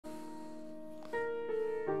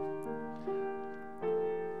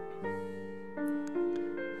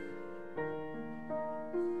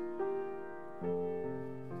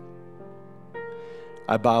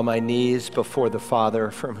I bow my knees before the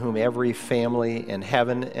Father, from whom every family in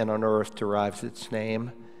heaven and on earth derives its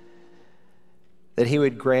name, that he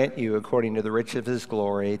would grant you, according to the riches of his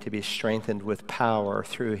glory, to be strengthened with power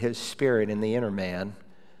through his Spirit in the inner man,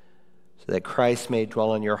 so that Christ may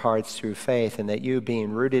dwell in your hearts through faith, and that you,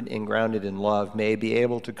 being rooted and grounded in love, may be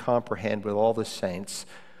able to comprehend with all the saints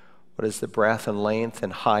what is the breadth and length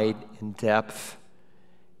and height and depth,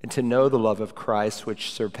 and to know the love of Christ which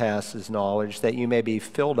surpasses knowledge, that you may be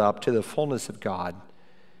filled up to the fullness of God.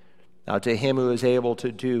 Now to him who is able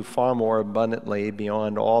to do far more abundantly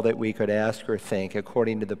beyond all that we could ask or think,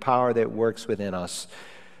 according to the power that works within us,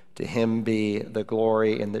 to him be the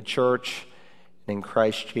glory in the church and in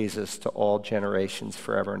Christ Jesus to all generations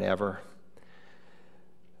forever and ever.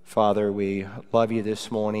 Father, we love you this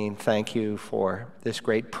morning. Thank you for this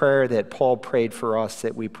great prayer that Paul prayed for us,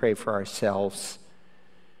 that we pray for ourselves,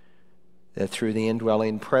 that through the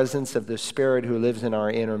indwelling presence of the Spirit who lives in our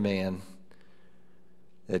inner man,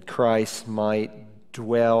 that Christ might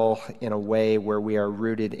dwell in a way where we are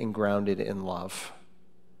rooted and grounded in love.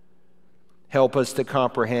 Help us to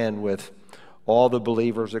comprehend with all the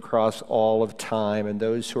believers across all of time and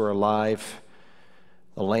those who are alive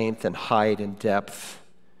the length and height and depth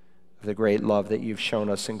of the great love that you've shown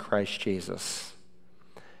us in Christ Jesus.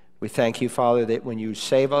 We thank you, Father, that when you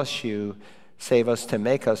save us, you save us to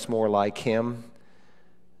make us more like him,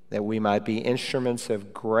 that we might be instruments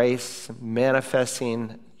of grace,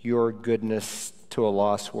 manifesting your goodness to a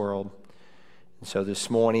lost world. And so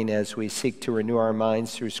this morning, as we seek to renew our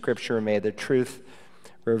minds through Scripture, may the truth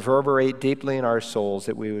reverberate deeply in our souls,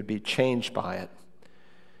 that we would be changed by it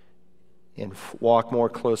and walk more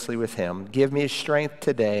closely with him. Give me strength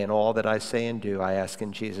today in all that I say and do, I ask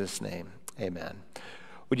in Jesus' name. Amen.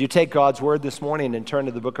 Would you take God's word this morning and turn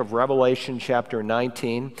to the book of Revelation, chapter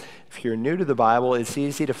 19. If you're new to the Bible, it's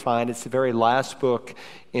easy to find. It's the very last book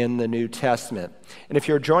in the New Testament. And if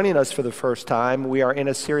you're joining us for the first time, we are in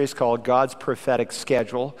a series called God's Prophetic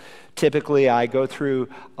Schedule. Typically, I go through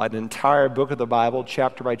an entire book of the Bible,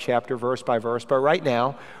 chapter by chapter, verse by verse. But right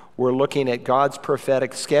now, we're looking at God's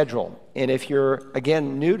prophetic schedule. And if you're,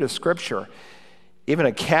 again, new to Scripture, even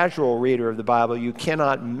a casual reader of the Bible, you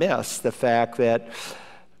cannot miss the fact that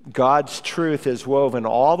God's truth is woven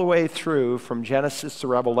all the way through from Genesis to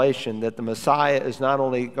Revelation, that the Messiah is not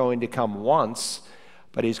only going to come once,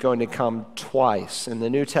 but he's going to come twice. In the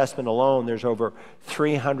New Testament alone, there's over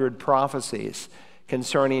 300 prophecies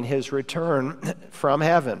concerning his return from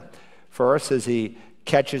heaven. First, as he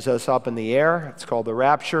catches us up in the air, it's called the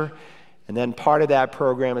rapture, and then part of that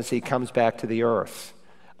program is he comes back to the earth.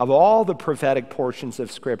 Of all the prophetic portions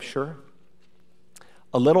of Scripture,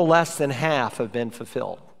 a little less than half have been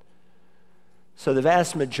fulfilled. So the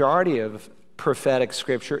vast majority of prophetic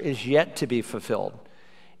Scripture is yet to be fulfilled.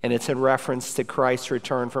 And it's in reference to Christ's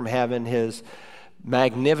return from heaven, his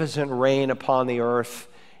magnificent reign upon the earth,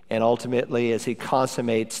 and ultimately as he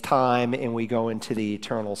consummates time and we go into the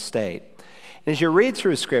eternal state. And as you read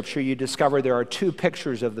through Scripture, you discover there are two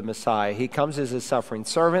pictures of the Messiah. He comes as a suffering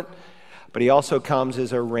servant, but he also comes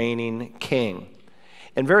as a reigning king.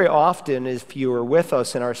 And very often, if you were with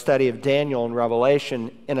us in our study of Daniel and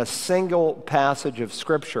Revelation, in a single passage of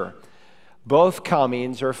Scripture, both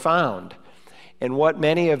comings are found. And what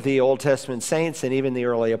many of the Old Testament saints and even the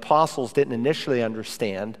early apostles didn't initially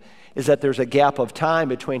understand is that there's a gap of time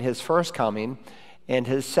between his first coming and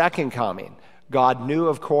his second coming. God knew,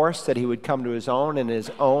 of course, that he would come to his own, and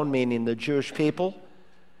his own, meaning the Jewish people,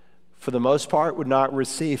 for the most part, would not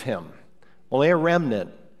receive him. Only a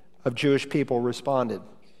remnant of Jewish people responded.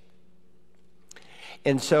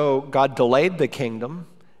 And so God delayed the kingdom.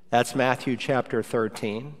 That's Matthew chapter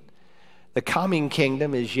 13. The coming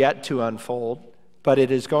kingdom is yet to unfold, but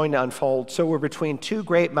it is going to unfold. So we're between two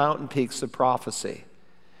great mountain peaks of prophecy.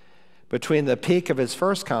 Between the peak of his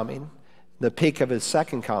first coming, the peak of his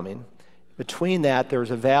second coming, between that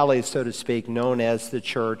there's a valley, so to speak, known as the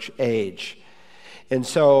church age. And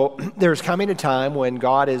so there's coming a time when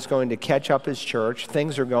God is going to catch up his church.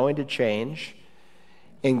 Things are going to change,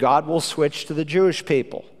 and God will switch to the Jewish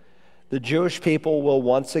people. The Jewish people will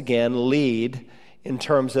once again lead in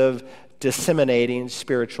terms of disseminating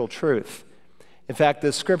spiritual truth. In fact,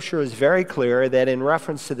 the Scripture is very clear that in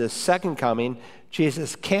reference to the second coming,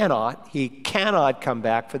 Jesus cannot come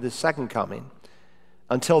back for the second coming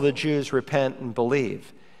until the Jews repent and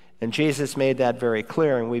believe. And Jesus made that very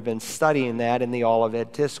clear, and we've been studying that in the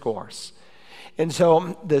Olivet Discourse. And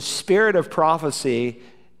so the spirit of prophecy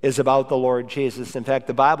is about the Lord Jesus. In fact,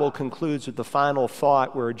 the Bible concludes with the final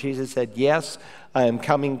thought where Jesus said, "Yes, I am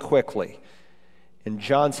coming quickly." And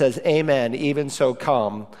John says, "Amen, even so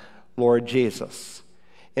come, Lord Jesus."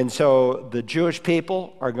 And so the Jewish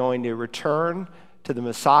people are going to return to the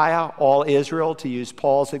Messiah, all Israel, to use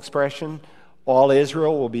Paul's expression, all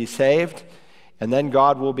Israel will be saved, and then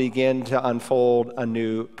God will begin to unfold a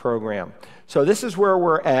new program. So this is where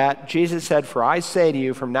we're at. Jesus said, "For I say to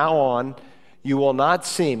you, from now on, you will not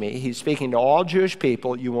see me." He's speaking to all Jewish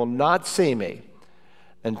people. "You will not see me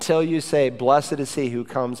until you say, 'Blessed is he who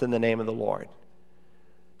comes in the name of the Lord.'"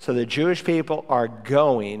 So the Jewish people are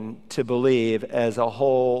going to believe as a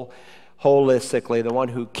whole, holistically. The one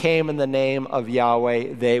who came in the name of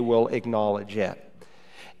Yahweh, they will acknowledge it.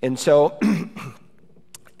 And so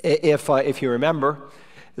if you remember,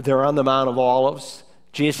 they're on the Mount of Olives.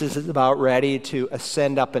 Jesus is about ready to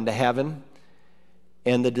ascend up into heaven.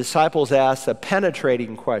 And the disciples asked a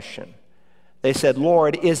penetrating question. They said,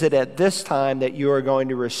 "Lord, is it at this time that you are going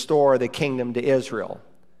to restore the kingdom to Israel?"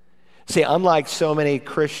 See, unlike so many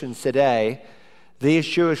Christians today, these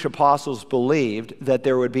Jewish apostles believed that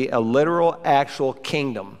there would be a literal, actual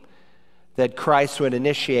kingdom that Christ would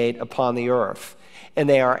initiate upon the earth. And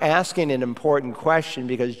they are asking an important question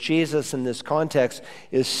because Jesus, in this context,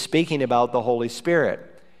 is speaking about the Holy Spirit.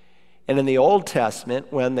 And in the Old Testament,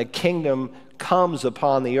 when the kingdom comes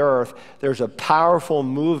upon the earth, there's a powerful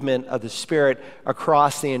movement of the Spirit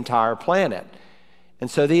across the entire planet. And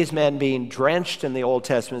so these men, being drenched in the Old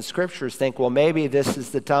Testament scriptures, think, well, maybe this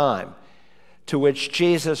is the time. To which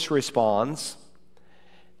Jesus responds,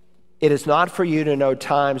 "It is not for you to know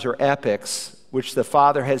times or epochs which the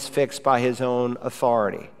Father has fixed by his own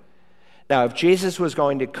authority." Now, if Jesus was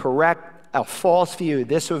going to correct a false view,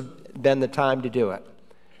 this would have been the time to do it.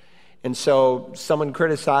 And so someone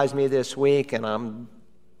criticized me this week, and I'm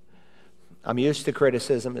used to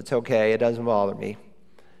criticism. It's okay. It doesn't bother me.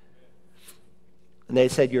 And they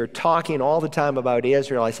said, "You're talking all the time about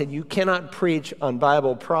Israel." I said, "You cannot preach on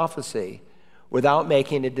Bible prophecy without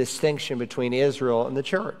making a distinction between Israel and the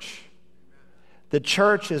church. The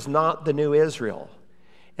church is not the new Israel."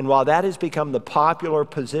 And while that has become the popular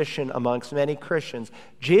position amongst many Christians,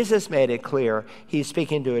 Jesus made it clear, he's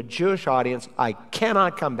speaking to a Jewish audience, "I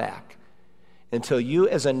cannot come back until you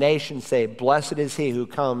as a nation say, 'Blessed is he who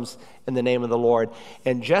comes in the name of the Lord.'"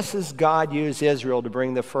 And just as God used Israel to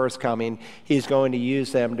bring the first coming, he's going to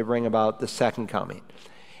use them to bring about the second coming.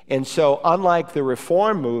 And so unlike the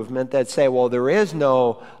Reform movement that say, well, there is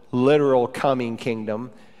no literal coming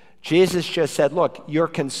kingdom, Jesus just said, look, you're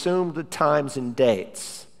consumed with times and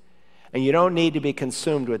dates, and you don't need to be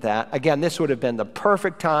consumed with that. Again, this would have been the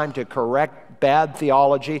perfect time to correct bad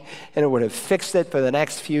theology, and it would have fixed it for the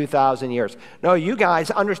next few thousand years. No, you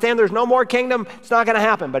guys understand there's no more kingdom. It's not going to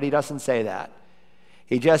happen, but he doesn't say that.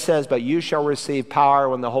 He just says, "But you shall receive power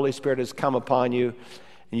when the Holy Spirit has come upon you,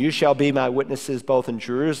 and you shall be my witnesses both in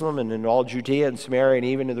Jerusalem and in all Judea and Samaria and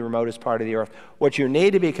even to the remotest part of the earth." What you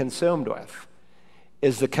need to be consumed with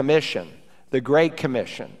is the commission, the Great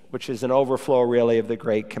Commission, which is an overflow really of the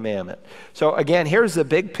Great Commandment. So again, here's the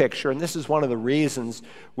big picture, and this is one of the reasons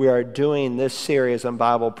we are doing this series on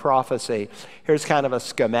Bible prophecy. Here's kind of a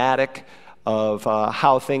schematic of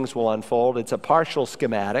how things will unfold. It's a partial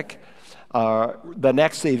schematic. The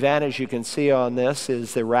next event, as you can see on this,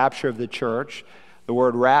 is the rapture of the church. The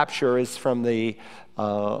word rapture is from the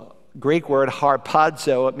Greek word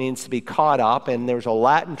harpazo. It means to be caught up, and there's a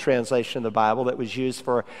Latin translation of the Bible that was used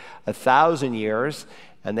for 1,000 years,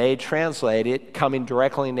 and they translate it coming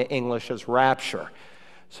directly into English as rapture.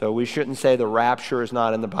 So we shouldn't say the rapture is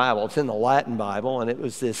not in the Bible. It's in the Latin Bible, and it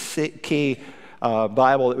was this key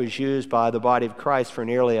Bible that was used by the body of Christ for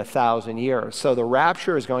nearly 1,000 years. So the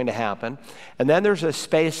rapture is going to happen, and then there's a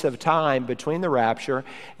space of time between the rapture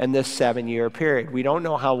and this 7-year period. We don't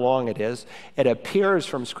know how long it is. It appears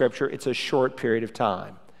from Scripture it's a short period of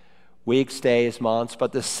time, weeks, days, months,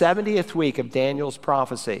 but the 70th week of Daniel's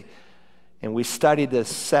prophecy, and we studied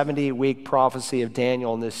this 70-week prophecy of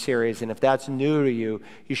Daniel in this series, and if that's new to you,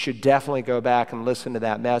 you should definitely go back and listen to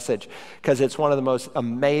that message, because it's one of the most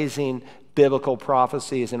amazing biblical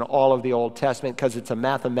prophecies in all of the Old Testament, because it's a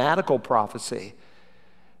mathematical prophecy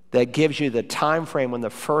that gives you the time frame when the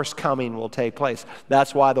first coming will take place.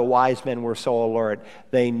 That's why the wise men were so alert.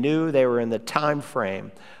 They knew they were in the time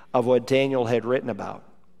frame of what Daniel had written about.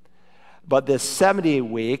 But this 70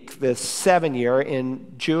 week, this 7-year,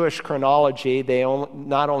 in Jewish chronology, they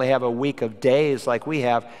not only have a week of days like we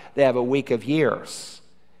have, they have a week of years.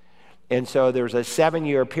 And so there's a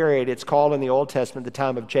 7-year period. It's called in the Old Testament the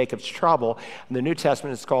time of Jacob's trouble. In the New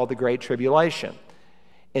Testament, it's called the Great Tribulation.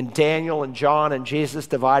 And Daniel and John and Jesus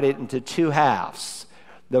divide it into 2 halves.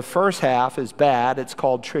 The first half is bad. It's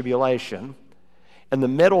called tribulation. In the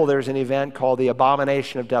middle, there's an event called the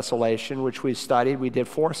Abomination of Desolation, which we studied. We did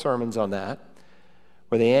 4 sermons on that.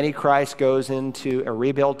 where the Antichrist goes into a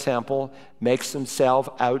rebuilt temple, makes himself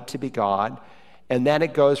out to be God, and then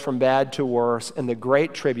it goes from bad to worse, and the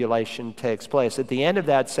Great Tribulation takes place. At the end of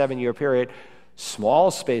that 7-year period,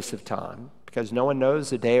 small space of time, because no one knows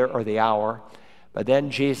the day or the hour, but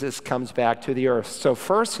then Jesus comes back to the earth. So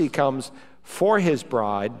first he comes for his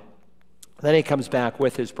bride, then he comes back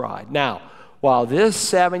with his bride. Now, while this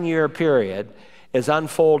 7-year period is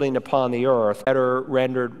unfolding upon the earth, better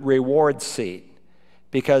rendered reward seat,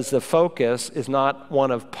 because the focus is not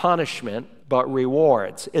one of punishment, but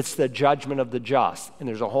rewards. It's the judgment of the just, and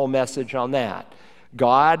there's a whole message on that.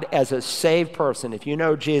 God, as a saved person, if you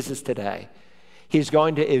know Jesus today, he's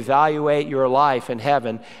going to evaluate your life in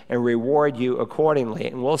heaven and reward you accordingly.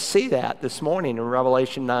 And we'll see that this morning in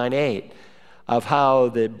Revelation 9:8, of how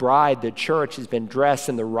the bride, the church, has been dressed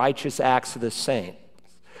in the righteous acts of the saints.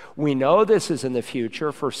 We know this is in the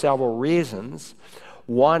future for several reasons.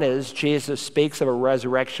 One is Jesus speaks of a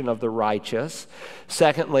resurrection of the righteous.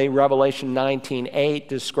 Secondly, Revelation 19:8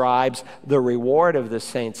 describes the reward of the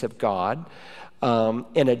saints of God.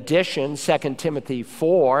 In addition, 2 Timothy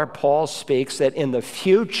 4, Paul speaks that in the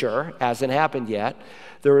future, hasn't happened yet,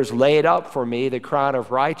 there is laid up for me the crown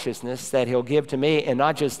of righteousness that he'll give to me, and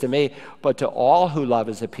not just to me, but to all who love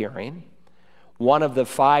his appearing. One of the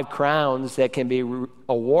 5 crowns that can be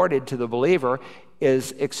awarded to the believer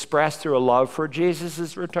is expressed through a love for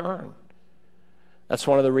Jesus' return. That's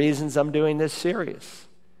one of the reasons I'm doing this series.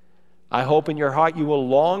 I hope in your heart you will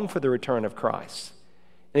long for the return of Christ.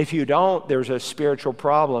 And if you don't, there's a spiritual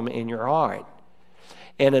problem in your heart.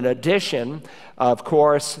 And in addition, of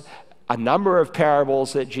course, a number of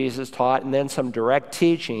parables that Jesus taught and then some direct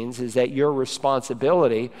teachings is that your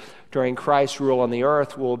responsibility during Christ's rule on the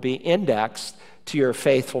earth will be indexed to your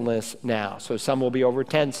faithfulness now. So some will be over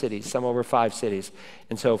 10 cities, some over 5 cities,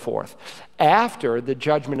 and so forth. After the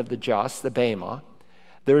judgment of the just, the Bema,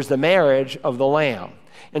 there's the marriage of the Lamb.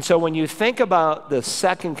 And so when you think about the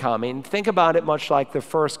second coming, think about it much like the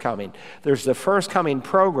first coming. There's the first coming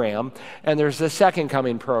program, and there's the second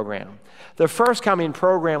coming program. The first coming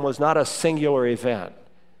program was not a singular event.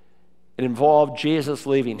 It involved Jesus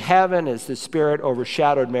leaving heaven as the Spirit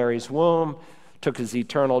overshadowed Mary's womb, took his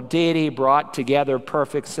eternal deity, brought together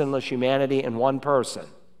perfect sinless humanity in one person.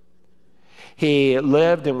 He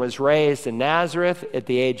lived and was raised in Nazareth at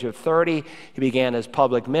the age of 30. He began his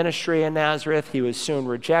public ministry in Nazareth. He was soon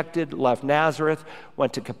rejected, left Nazareth,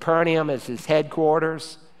 went to Capernaum as his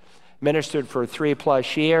headquarters, ministered for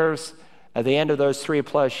 3+ years. At the end of those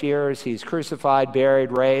 3+ years, he's crucified,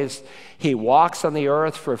 buried, raised. He walks on the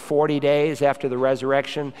earth for 40 days after the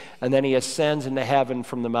resurrection, and then he ascends into heaven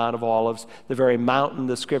from the Mount of Olives, the very mountain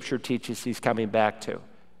the Scripture teaches he's coming back to.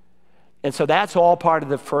 And so that's all part of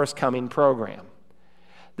the first coming program.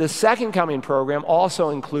 The second coming program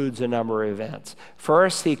also includes a number of events.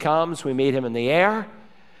 First, he comes, we meet him in the air.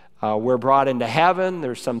 We're brought into heaven.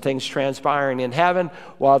 There's some things transpiring in heaven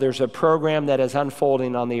while there's a program that is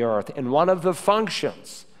unfolding on the earth. And one of the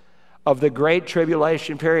functions of the Great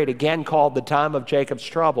Tribulation period, again called the time of Jacob's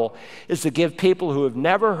trouble, is to give people who have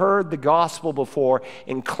never heard the gospel before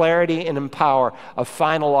in clarity and in power a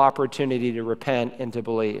final opportunity to repent and to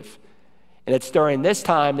believe. And it's during this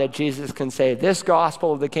time that Jesus can say, this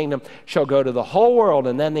gospel of the kingdom shall go to the whole world,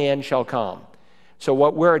 and then the end shall come. So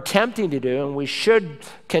what we're attempting to do, and we should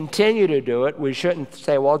continue to do it, we shouldn't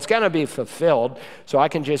say, well, it's going to be fulfilled, so I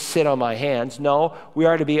can just sit on my hands. No, we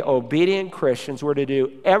are to be obedient Christians. We're to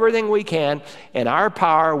do everything we can in our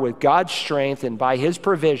power with God's strength and by his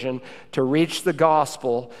provision to reach the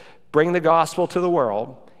gospel, bring the gospel to the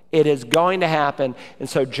world. It is going to happen. And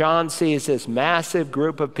so John sees this massive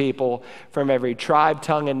group of people from every tribe,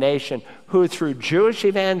 tongue, and nation who, through Jewish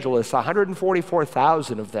evangelists,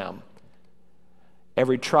 144,000 of them,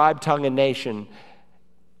 every tribe, tongue, and nation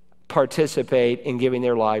participate in giving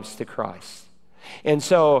their lives to Christ. And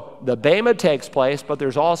so the Bema takes place, but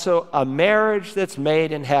there's also a marriage that's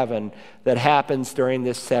made in heaven that happens during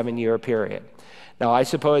this 7-year period. Now, I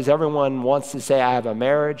suppose everyone wants to say, I have a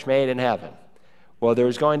marriage made in heaven. Well,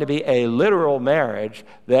 there's going to be a literal marriage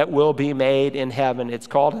that will be made in heaven. It's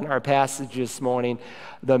called in our passage this morning,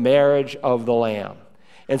 the marriage of the Lamb.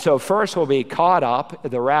 And so first we'll be caught up,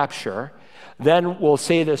 the rapture. Then we'll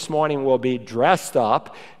see this morning we'll be dressed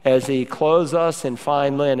up as he clothes us in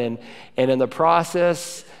fine linen. And in the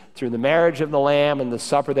process, through the marriage of the Lamb and the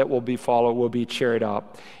supper that will be followed, we'll be cheered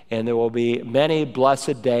up. And there will be many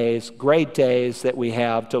blessed days, great days that we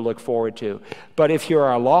have to look forward to. But if you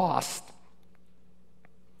are lost,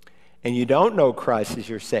 and you don't know Christ as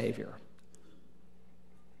your Savior,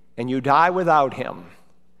 and you die without him,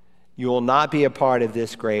 you will not be a part of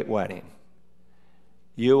this great wedding.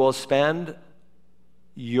 You will spend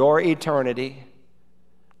your eternity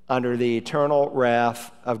under the eternal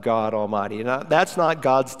wrath of God Almighty. Now, that's not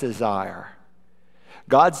God's desire.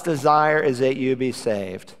 God's desire is that you be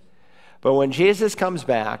saved. But when Jesus comes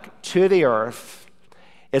back to the earth,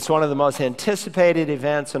 it's one of the most anticipated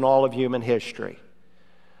events in all of human history.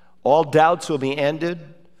 All doubts will be ended.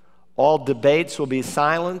 All debates will be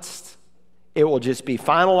silenced. It will just be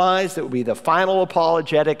finalized. It will be the final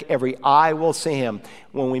apologetic. Every eye will see him.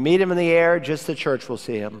 When we meet him in the air, just the church will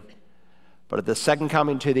see him. But at the second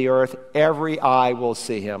coming to the earth, every eye will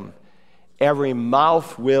see him. Every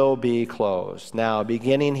mouth will be closed. Now,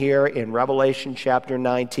 beginning here in Revelation chapter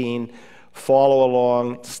 19, follow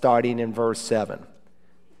along starting in verse 7.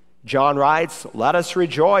 John writes, "Let us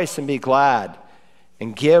rejoice and be glad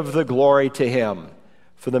and give the glory to him.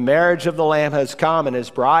 For the marriage of the Lamb has come, and his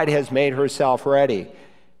bride has made herself ready.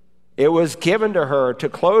 It was given to her to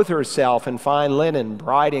clothe herself in fine linen,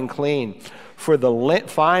 bright and clean. For the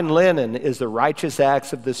fine linen is the righteous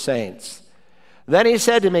acts of the saints." Then he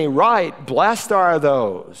said to me, "Write, blessed are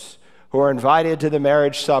those who are invited to the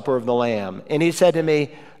marriage supper of the Lamb." And he said to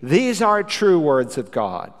me, "These are true words of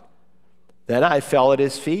God." Then I fell at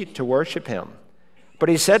his feet to worship him. But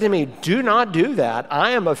he said to me, "Do not do that. I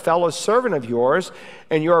am a fellow servant of yours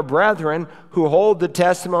and your brethren who hold the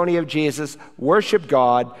testimony of Jesus. Worship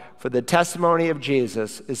God, for the testimony of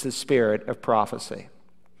Jesus is the spirit of prophecy."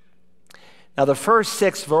 Now, the first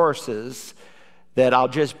 6 verses that I'll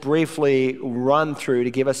just briefly run through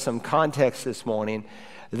to give us some context this morning,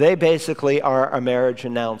 they basically are a marriage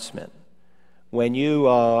announcement. When you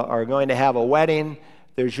are going to have a wedding,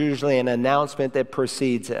 there's usually an announcement that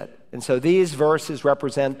precedes it. And so these verses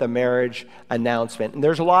represent the marriage announcement. And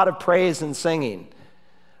there's a lot of praise and singing,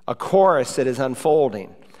 a chorus that is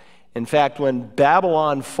unfolding. In fact, when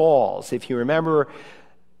Babylon falls, if you remember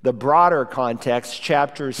the broader context,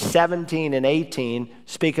 chapters 17 and 18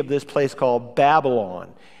 speak of this place called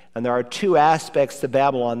Babylon. And there are 2 aspects to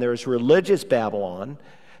Babylon. There's religious Babylon,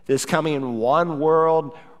 this coming one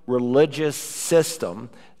world religious system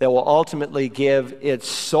that will ultimately give its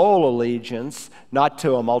sole allegiance not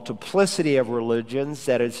to a multiplicity of religions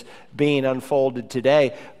that is being unfolded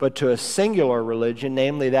today, but to a singular religion,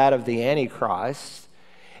 namely that of the Antichrist.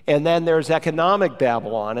 And then there's economic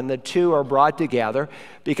Babylon, and the 2 are brought together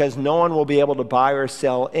because no one will be able to buy or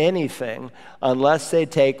sell anything unless they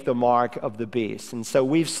take the mark of the beast. And so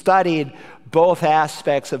we've studied both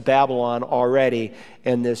aspects of Babylon already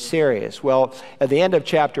in this series. Well, at the end of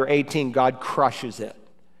chapter 18, God crushes it.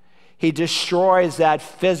 He destroys that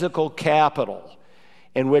physical capital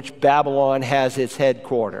in which Babylon has its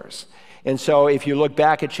headquarters. And so if you look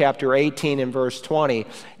back at chapter 18 and verse 20,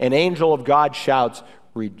 an angel of God shouts,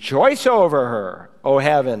 "Rejoice over her, O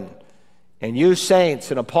heaven, and you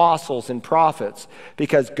saints and apostles and prophets,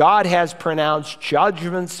 because God has pronounced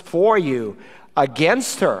judgments for you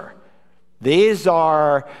against her." These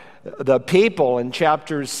are the people in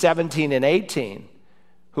chapters 17 and 18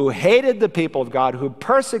 who hated the people of God, who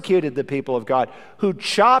persecuted the people of God, who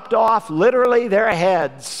chopped off literally their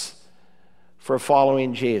heads for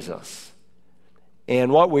following Jesus.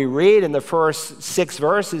 And what we read in the first 6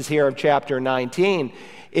 verses here of chapter 19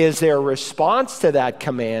 is their response to that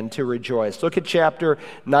command to rejoice. Look at chapter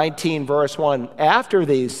 19, verse 1. "After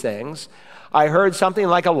these things, I heard something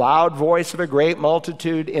like a loud voice of a great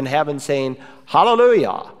multitude in heaven saying,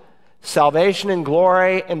 'Hallelujah! Salvation and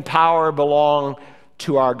glory and power belong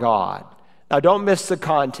to our God.'" Now, don't miss the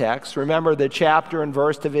context. Remember, the chapter and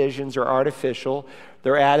verse divisions are artificial.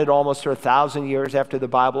 They're added almost 1,000 years after the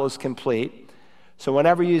Bible is complete. So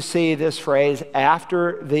whenever you see this phrase,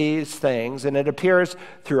 "after these things," and it appears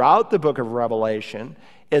throughout the book of Revelation,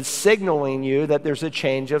 it's signaling you that there's a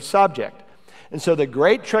change of subject. And so the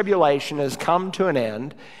Great Tribulation has come to an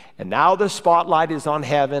end, and now the spotlight is on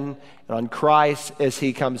heaven and on Christ as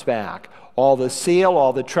he comes back. All the seal,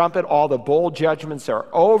 all the trumpet, all the bowl judgments are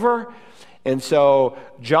over. And so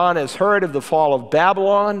John has heard of the fall of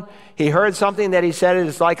Babylon. He heard something that he said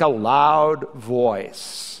is like a loud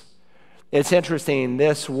voice. It's interesting,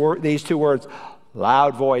 these 2 words,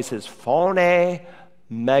 loud voices, phone,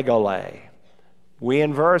 megale. We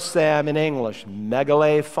inverse them in English,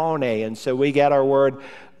 megale, phone, and so we get our word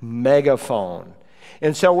megaphone.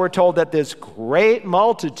 And so we're told that this great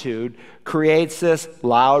multitude creates this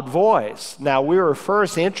loud voice. Now, we were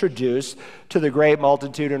first introduced to the great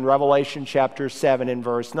multitude in Revelation chapter 7 and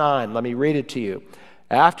verse 9. Let me read it to you.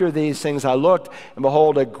 "After these things I looked, and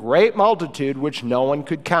behold, a great multitude which no one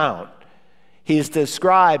could count." He's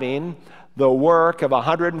describing the work of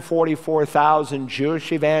 144,000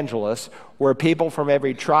 Jewish evangelists where people from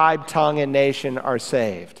every tribe, tongue, and nation are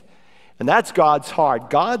saved. And that's God's heart.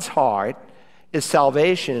 God's heart is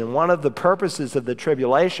salvation. And one of the purposes of the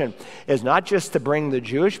tribulation is not just to bring the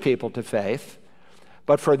Jewish people to faith,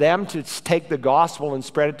 but for them to take the gospel and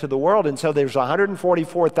spread it to the world. And so there's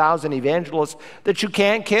 144,000 evangelists that you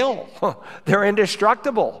can't kill. They're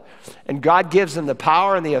indestructible. And God gives them the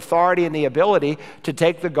power and the authority and the ability to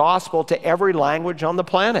take the gospel to every language on the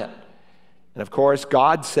planet. And of course,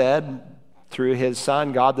 God said through his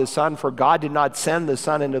Son, God the Son, for God did not send the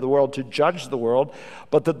Son into the world to judge the world,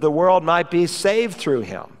 but that the world might be saved through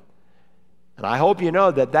him. And I hope you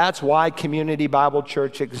know that that's why Community Bible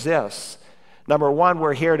Church exists. Number one,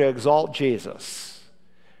 we're here to exalt Jesus.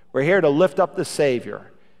 We're here to lift up the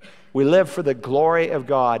Savior. We live for the glory of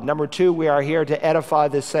God. Number two, we are here to edify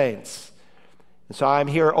the saints. And so I'm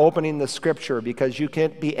here opening the Scripture because you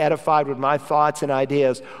can't be edified with my thoughts and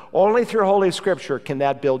ideas. Only through Holy Scripture can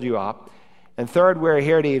that build you up. And third, we're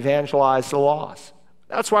here to evangelize the lost.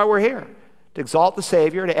 That's why we're here, to exalt the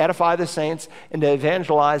Savior, to edify the saints, and to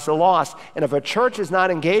evangelize the lost. And if a church is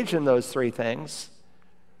not engaged in those three things,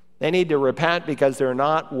 they need to repent because they're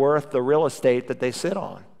not worth the real estate that they sit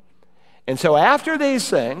on. And so after these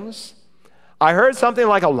things, I heard something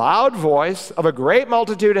like a loud voice of a great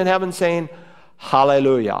multitude in heaven saying,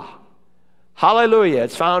 Hallelujah. Hallelujah.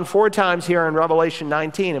 It's found 4 times here in Revelation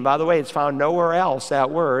 19. And by the way, it's found nowhere else, that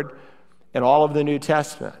word, in all of the New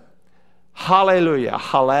Testament. Hallelujah.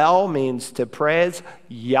 Hallel means to praise.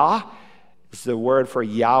 Yah is the word for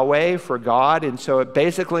Yahweh, for God. And so it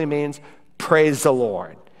basically means praise the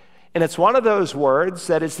Lord. And it's one of those words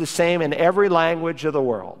that is the same in every language of the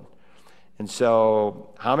world. And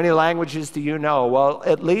so how many languages do you know? Well,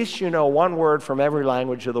 at least you know one word from every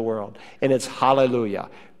language of the world, and it's hallelujah.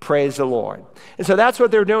 Praise the Lord. And so that's what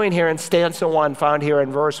they're doing here in stanza 1, found here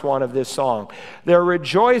in verse 1 of this song. They're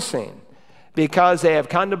rejoicing because they have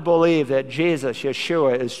come to believe that Jesus,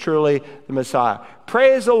 Yeshua, is truly the Messiah.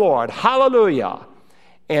 Praise the Lord. Hallelujah.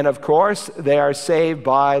 And of course, they are saved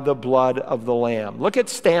by the blood of the Lamb. Look at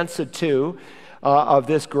stanza 2 of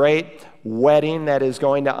this great wedding that is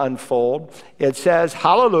going to unfold. It says,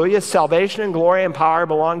 hallelujah, salvation and glory and power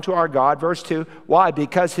belong to our God. Verse 2, why?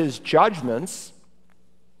 Because his judgments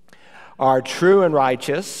are true and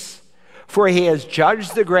righteous, for he has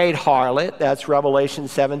judged the great harlot, that's Revelation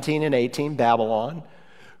 17 and 18, Babylon,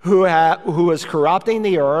 who is corrupting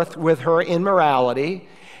the earth with her immorality,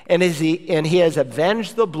 and he has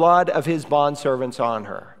avenged the blood of his bondservants on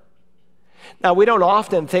her. Now, we don't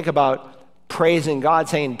often think about praising God,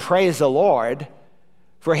 saying, praise the Lord,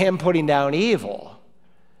 for him putting down evil.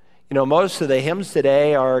 You know, most of the hymns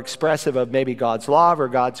today are expressive of maybe God's love or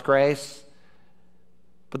God's grace.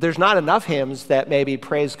 But there's not enough hymns that maybe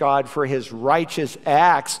praise God for his righteous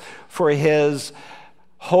acts, for his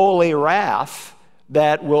holy wrath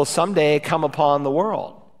that will someday come upon the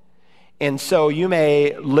world. And so you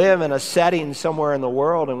may live in a setting somewhere in the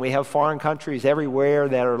world, and we have foreign countries everywhere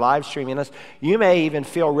that are live streaming us. You may even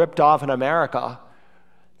feel ripped off in America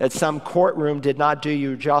that some courtroom did not do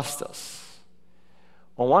you justice.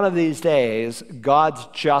 Well, one of these days, God's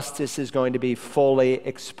justice is going to be fully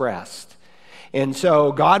expressed. And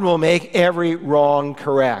so God will make every wrong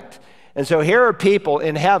correct. And so here are people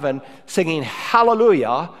in heaven singing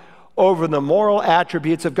hallelujah over the moral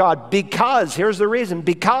attributes of God, because, here's the reason,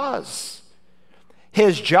 because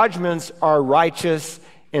his judgments are righteous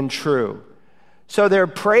and true. So they're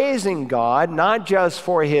praising God, not just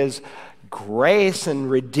for his grace and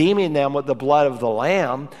redeeming them with the blood of the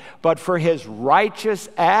Lamb, but for his righteous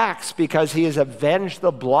acts, because he has avenged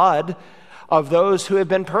the blood of those who have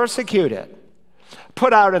been persecuted.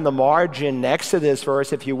 Put out in the margin next to this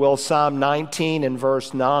verse, if you will, Psalm 19 and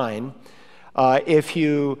verse 9. If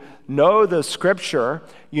you know the Scripture,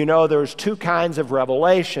 you know there's 2 kinds of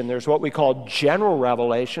revelation. There's what we call general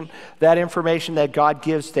revelation, that information that God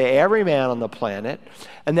gives to every man on the planet.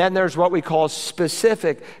 And then there's what we call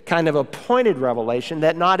specific, kind of appointed revelation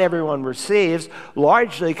that not everyone receives,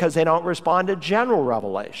 largely because they don't respond to general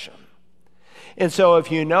revelation. And so if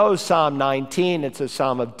you know Psalm 19, it's a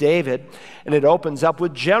Psalm of David, and it opens up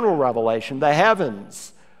with general revelation. The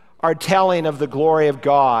heavens are telling of the glory of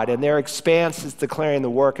God, and their expanse is declaring the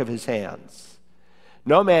work of his hands.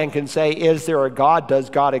 No man can say, is there a God?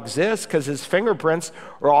 Does God exist? Because his fingerprints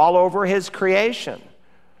are all over his creation.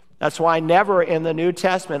 That's why never in the New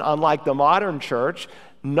Testament, unlike the modern church,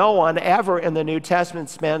 no one ever in the New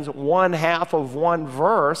Testament spends 1/2 of one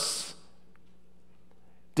verse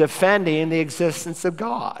defending the existence of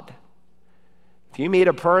God. If you meet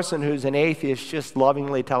a person who's an atheist, just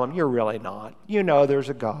lovingly tell them, you're really not. You know there's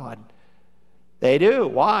a God. They do.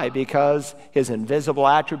 Why? Because his invisible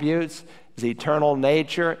attributes, his eternal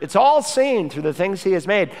nature, it's all seen through the things he has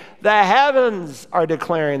made. The heavens are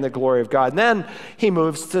declaring the glory of God. And then he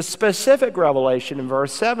moves to specific revelation in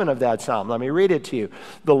verse 7 of that psalm. Let me read it to you.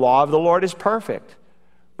 The law of the Lord is perfect,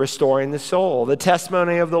 restoring the soul. The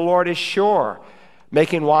testimony of the Lord is sure,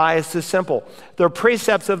 making wise the simple. The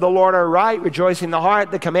precepts of the Lord are right, rejoicing the heart.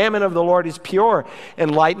 The commandment of the Lord is pure,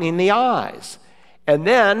 enlightening the eyes. And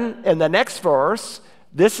then in the next verse,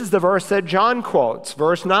 this is the verse that John quotes,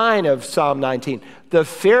 verse 9 of Psalm 19. The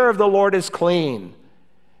fear of the Lord is clean,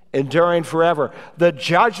 enduring forever. The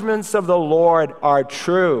judgments of the Lord are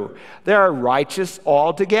true. They are righteous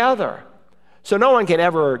altogether. So no one can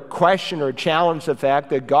ever question or challenge the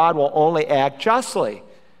fact that God will only act justly,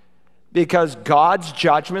 because God's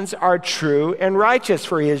judgments are true and righteous.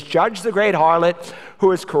 For he has judged the great harlot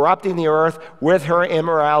who is corrupting the earth with her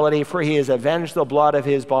immorality, for he has avenged the blood of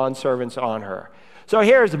his bondservants on her. So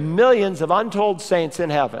here's millions of untold saints in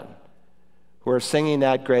heaven who are singing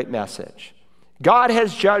that great message. God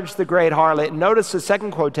has judged the great harlot. Notice the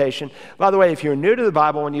second quotation. By the way, if you're new to the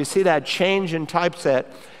Bible, when you see that change in typeset,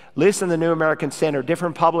 at least in the New American Standard,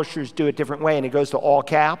 different publishers do it different way, and it goes to all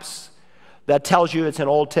caps. That tells you it's an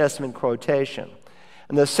Old Testament quotation.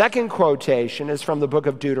 And the second quotation is from the book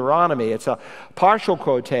of Deuteronomy. It's a partial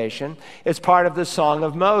quotation. It's part of the Song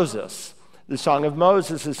of Moses. The Song of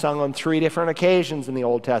Moses is sung on 3 different occasions in the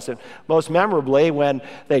Old Testament. Most memorably, when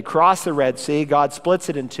they cross the Red Sea, God splits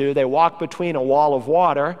it in 2. They walk between a wall of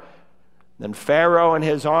water. Then Pharaoh and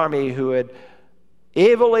his army, who had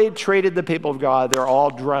evilly treated the people of God, they're all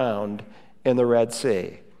drowned in the Red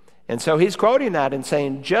Sea. And so he's quoting that and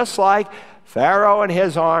saying, just like Pharaoh and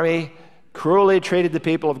his army cruelly treated the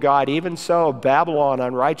people of God, even so Babylon,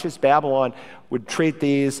 unrighteous Babylon, would treat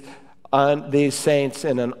these saints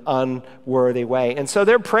in an unworthy way. And so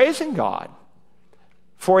they're praising God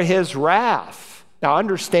for his wrath. Now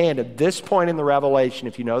understand, at this point in the Revelation,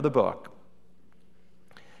 if you know the book,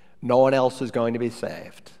 no one else is going to be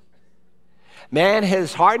saved. Man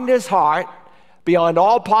has hardened his heart beyond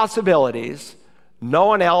all possibilities. No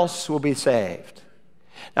one else will be saved.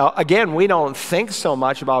 Now, again, we don't think so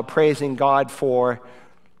much about praising God for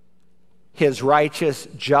his righteous,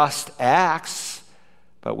 just acts,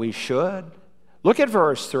 but we should. Look at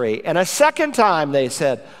verse 3. And a second time they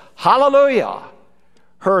said, Hallelujah!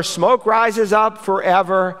 Her smoke rises up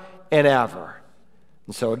forever and ever.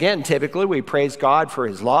 And so again, typically we praise God for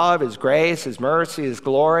his love, his grace, his mercy, his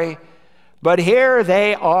glory. But here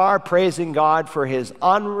they are praising God for his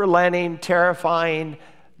unrelenting, terrifying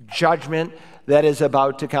judgment that is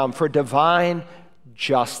about to come, for divine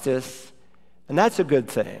justice. And that's a good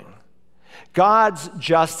thing. God's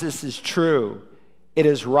justice is true. It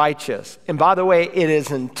is righteous. And by the way, it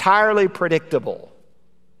is entirely predictable.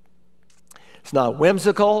 It's not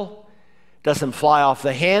whimsical. It doesn't fly off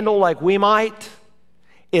the handle like we might.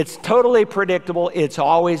 It's totally predictable. It's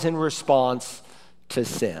always in response to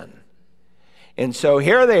sin. And so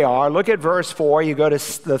here they are. Look at verse 4. You go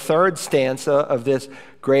to the third stanza of this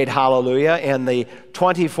great hallelujah. And the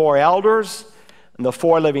 24 elders and the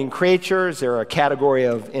 4 living creatures, they're a category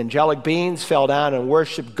of angelic beings, fell down and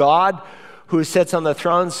worshiped God who sits on the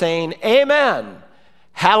throne, saying, Amen,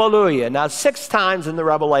 hallelujah. Now 6 times in the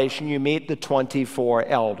Revelation you meet the 24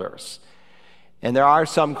 elders. And there are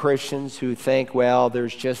some Christians who think, well,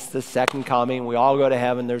 there's just the second coming. We all go to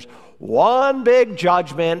heaven. There's one big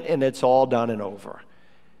judgment, and it's all done and over.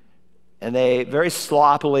 And they very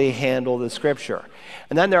sloppily handle the scripture.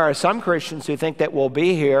 And then there are some Christians who think that we'll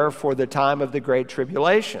be here for the time of the Great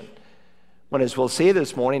Tribulation. When, as we'll see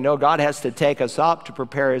this morning, no, God has to take us up to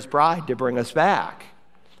prepare his bride to bring us back.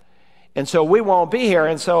 And so we won't be here.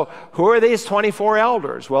 And so who are these 24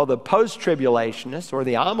 elders? Well, the post-tribulationists or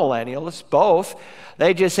the amillennialists, both,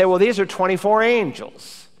 they just say, well, these are 24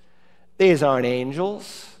 angels. These aren't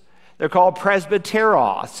angels. They're called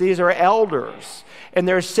presbyteros. These are elders. And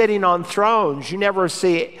they're sitting on thrones. You never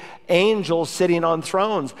see angels sitting on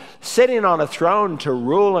thrones. Sitting on a throne to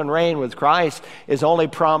rule and reign with Christ is only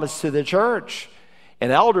promised to the church.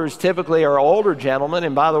 And elders typically are older gentlemen.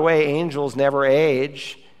 And by the way, angels never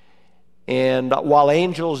age. And while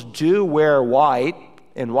angels do wear white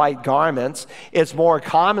and white garments, it's more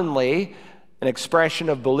commonly an expression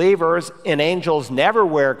of believers, and angels never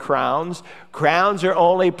wear crowns. Crowns are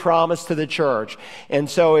only promised to the church. And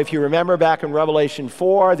so if you remember back in Revelation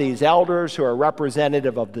 4, these elders who are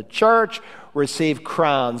representative of the church receive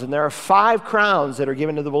crowns. And there are 5 crowns that are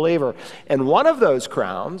given to the believer. And one of those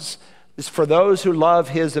crowns is for those who love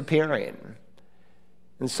his appearing.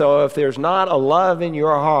 And so if there's not a love in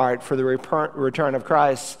your heart for the return of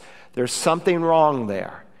Christ, there's something wrong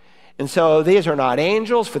there. And so these are not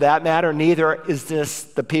angels, for that matter. Neither is this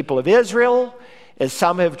the people of Israel, as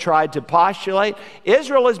some have tried to postulate.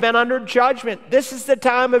 Israel has been under judgment. This is the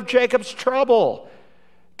time of Jacob's trouble,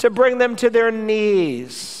 to bring them to their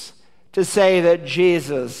knees, to say that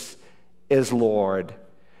Jesus is Lord.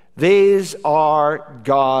 These are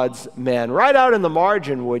God's men. Right out in the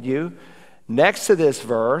margin, would you, next to this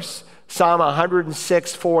verse, Psalm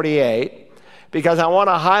 106:48, because I want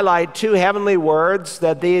to highlight two heavenly words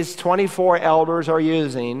that these 24 elders are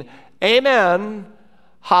using. Amen,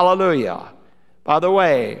 hallelujah. By the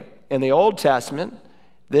way, in the Old Testament,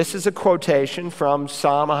 this is a quotation from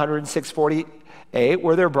Psalm 106:48,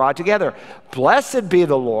 where they're brought together. Blessed be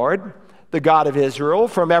the Lord, the God of Israel,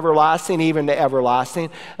 from everlasting even to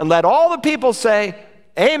everlasting. And let all the people say,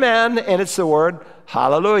 amen, and it's the word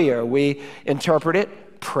hallelujah. We interpret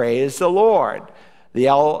it, praise the Lord. The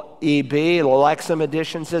LEB, the Lexham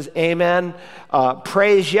edition, says, amen,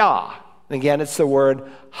 praise Yah. And again, it's the word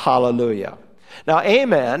hallelujah. Now,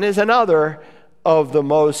 amen is another of the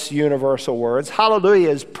most universal words. Hallelujah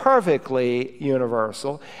is perfectly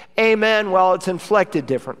universal. Amen, well, it's inflected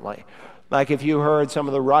differently. Like if you heard some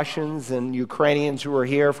of the Russians and Ukrainians who were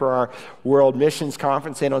here for our World Missions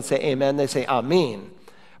Conference, they don't say amen, they say amen.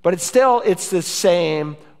 But it's the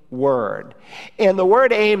same word. And the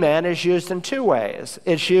word amen is used in two ways.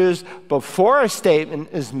 It's used before a statement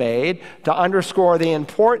is made to underscore the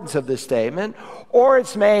importance of the statement, or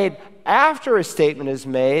it's made after a statement is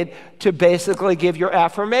made to basically give your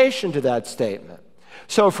affirmation to that statement.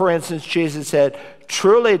 So, for instance, Jesus said,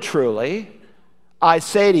 truly, truly, I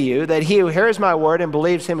say to you that he who hears my word and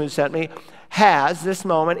believes him who sent me has, this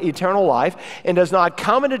moment, eternal life, and does not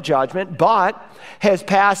come into judgment, but has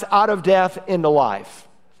passed out of death into life.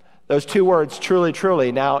 Those two words, truly,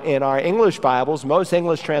 truly. Now, in our English Bibles, most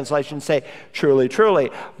English translations say truly,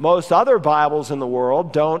 truly. Most other Bibles in the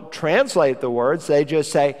world don't translate the words. They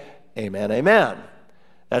just say, amen, amen.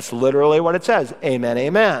 That's literally what it says, amen,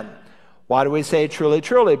 amen. Why do we say truly,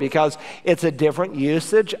 truly? Because it's a different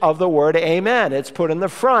usage of the word amen. It's put in the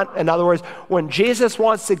front. In other words, when Jesus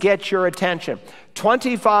wants to get your attention,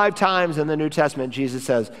 25 times in the New Testament, Jesus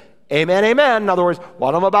says, amen, amen. In other words,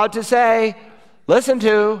 what I'm about to say, listen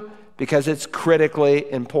to, because it's critically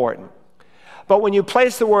important. But when you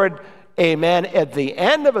place the word amen at the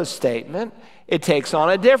end of a statement, it takes on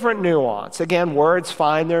a different nuance. Again, words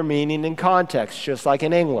find their meaning in context, just like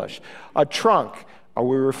in English. A trunk. Are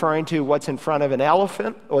we referring to what's in front of an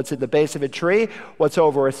elephant? What's at the base of a tree? What's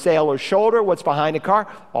over a sailor's shoulder? What's behind a car?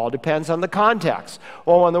 All depends on the context.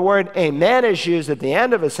 Well, when the word amen is used at the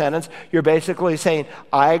end of a sentence, you're basically saying,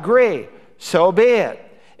 I agree, so be it.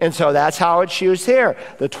 And so that's how it's used here.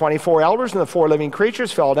 The 24 elders and the 4 living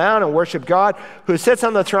creatures fell down and worshiped God who sits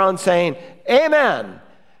on the throne, saying, amen.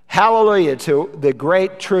 Hallelujah to the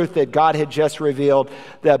great truth that God had just revealed,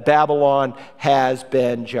 that Babylon has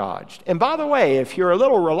been judged. And by the way, if you're a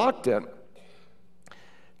little reluctant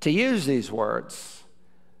to use these words,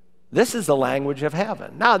 this is the language of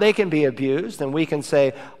heaven. Now, they can be abused, and we can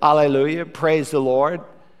say, hallelujah, praise the Lord.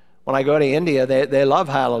 When I go to India, they love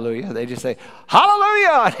hallelujah. They just say,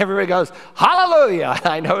 hallelujah, and everybody goes, hallelujah.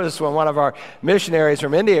 I noticed when one of our missionaries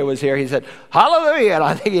from India was here, he said, hallelujah, and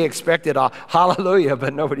I think he expected a hallelujah,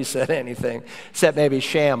 but nobody said anything, except maybe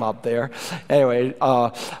Sham up there. Anyway,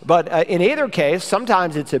 but in either case,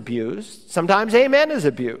 sometimes it's abused. Sometimes amen is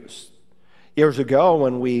abused. Years ago,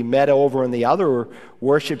 when we met over in the other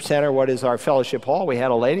worship center, what is our fellowship hall, we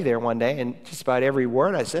had a lady there one day, and just about every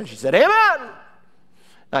word I said, she said, amen.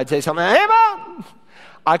 I'd say something, amen.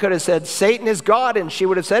 I could have said, Satan is God, and she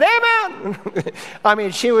would have said, amen. I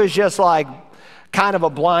mean, she was just like kind of a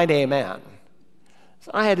blind amen.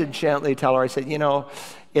 So I had to gently tell her, I said, you know,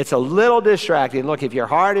 it's a little distracting. Look, if your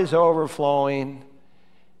heart is overflowing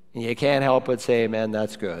and you can't help but say amen,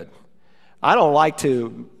 that's good. I don't like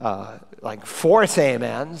to force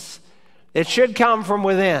amens. It should come from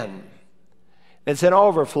within. It's an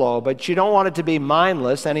overflow, but you don't want it to be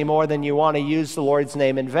mindless any more than you want to use the Lord's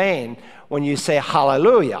name in vain when you say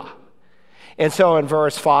hallelujah. And so in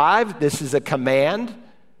verse 5, this is a command,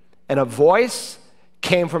 and a voice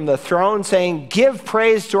came from the throne saying, give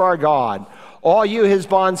praise to our God, all you his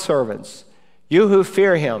bondservants, you who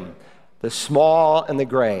fear him, the small and the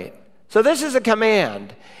great. So this is a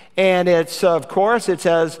command, and it's, of course, it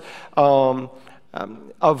says,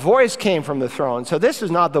 a voice came from the throne. So this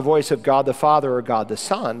is not the voice of God the Father or God the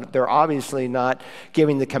Son. They're obviously not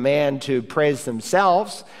giving the command to praise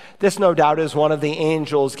themselves. This, no doubt, is one of the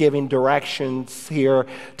angels giving directions here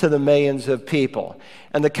to the millions of people.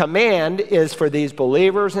 And the command is for these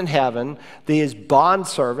believers in heaven, these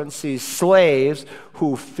bondservants, these slaves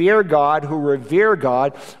who fear God, who revere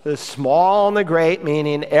God, the small and the great,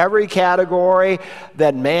 meaning every category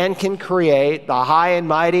that man can create, the high and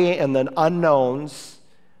mighty and the unknowns,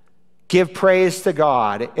 give praise to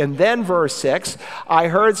God. And then verse 6, I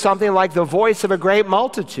heard something like the voice of a great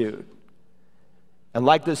multitude, and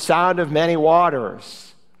like the sound of many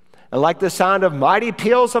waters, and like the sound of mighty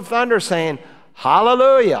peals of thunder, saying,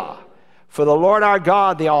 Hallelujah, for the Lord our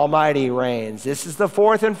God, the Almighty, reigns. This is the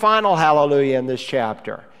fourth and final hallelujah in this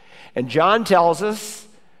chapter. And John tells us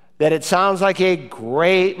that it sounds like a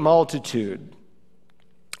great multitude.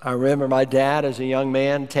 I remember my dad as a young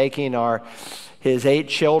man taking his 8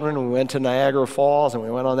 children. We went to Niagara Falls, and we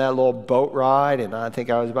went on that little boat ride, and I think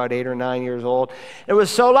I was about 8 or 9 years old. It was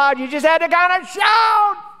so loud, you just had to kind of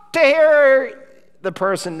shout to hear the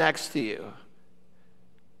person next to you.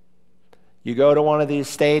 You go to one of these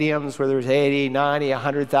stadiums where there's 80, 90,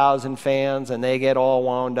 100,000 fans, and they get all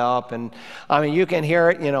wound up. And, I mean, you can hear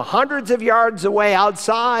it, hundreds of yards away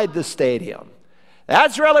outside the stadium.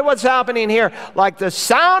 That's really what's happening here. Like the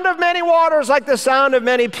sound of many waters, like the sound of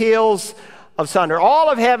many peals of thunder. All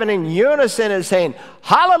of heaven in unison is saying,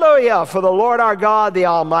 Hallelujah, for the Lord our God, the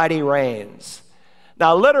Almighty, reigns.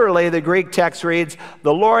 Now, literally, the Greek text reads,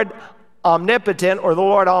 the Lord omnipotent, or the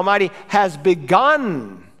Lord Almighty, has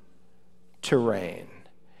begun to reign.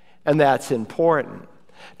 And that's important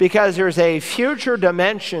because there's a future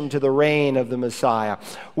dimension to the reign of the Messiah.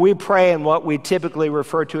 We pray in what we typically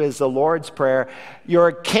refer to as the Lord's Prayer,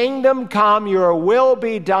 your kingdom come, your will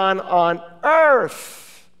be done on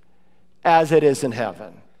earth as it is in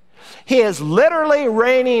heaven. He is literally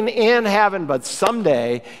reigning in heaven, but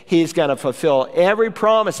someday he's going to fulfill every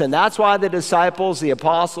promise. And that's why the disciples, the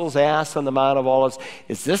apostles, asked on the Mount of Olives,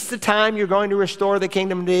 is this the time you're going to restore the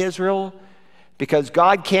kingdom to Israel? Because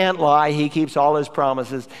God can't lie. He keeps all his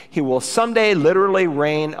promises. He will someday literally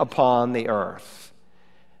reign upon the earth.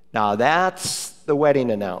 Now that's the wedding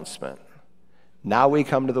announcement. Now we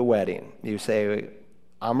come to the wedding. You say,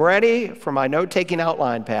 I'm ready for my note-taking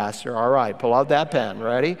outline, Pastor. All right, pull out that pen.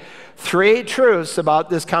 Ready? 3 truths about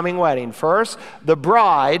this coming wedding. First, the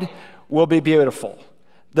bride will be beautiful.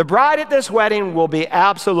 The bride at this wedding will be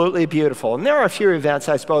absolutely beautiful. And there are a few events,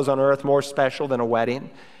 I suppose, on earth more special than a wedding.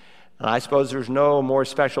 And I suppose there's no more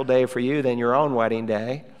special day for you than your own wedding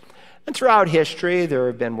day. And throughout history, there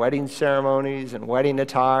have been wedding ceremonies and wedding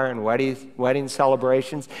attire and wedding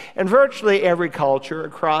celebrations in virtually every culture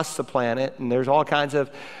across the planet. And there's all kinds of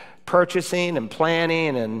purchasing and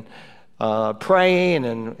planning and praying,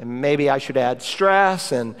 and maybe I should add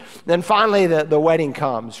stress. And then finally the wedding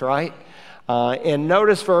comes, right? And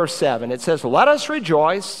notice verse 7. It says, let us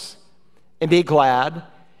rejoice and be glad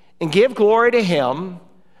and give glory to him,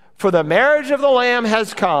 for the marriage of the Lamb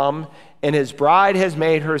has come, and his bride has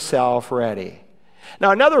made herself ready.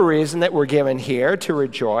 Now, another reason that we're given here to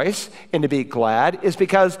rejoice and to be glad is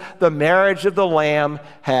because the marriage of the Lamb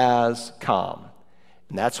has come.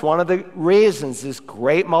 And that's one of the reasons this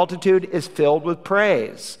great multitude is filled with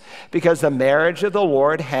praise, because the marriage of the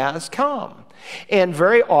Lord has come. And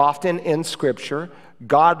very often in Scripture,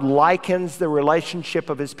 God likens the relationship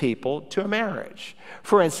of his people to a marriage.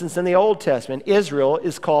 For instance, in the Old Testament, Israel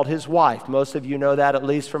is called his wife. Most of you know that at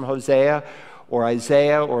least from Hosea or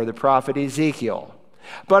Isaiah or the prophet Ezekiel.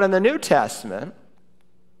 But in the New Testament,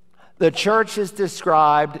 the church is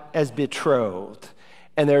described as betrothed,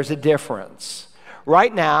 and there's a difference.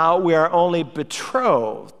 Right now, we are only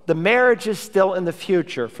betrothed. The marriage is still in the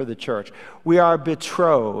future for the church. We are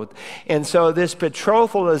betrothed. And so this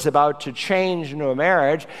betrothal is about to change into a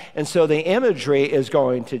marriage, and so the imagery is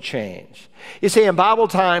going to change. You see, in Bible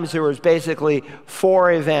times, there was basically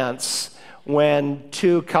 4 events when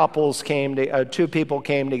two people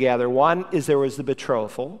came together. One is there was the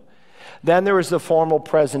betrothal. Then there was the formal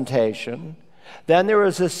presentation. Then there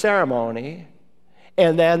was the ceremony.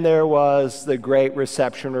 And then there was the great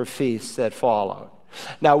reception or feast that followed.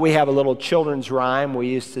 Now, we have a little children's rhyme we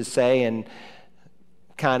used to say and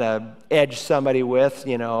kind of edge somebody with.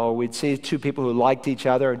 We'd see 2 people who liked each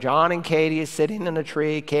other. John and Katie sitting in a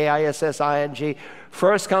tree, Kissing.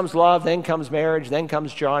 First comes love, then comes marriage, then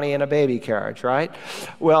comes Johnny in a baby carriage, right?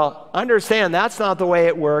 Well, understand that's not the way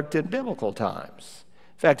it worked in biblical times.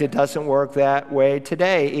 In fact, it doesn't work that way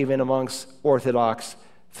today, even amongst Orthodox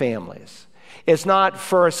families. It's not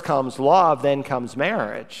first comes love, then comes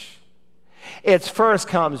marriage. It's first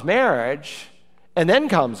comes marriage, and then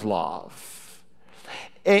comes love.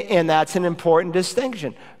 And that's an important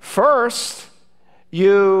distinction. First,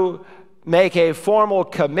 you make a formal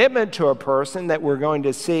commitment to a person that we're going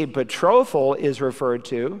to see betrothal is referred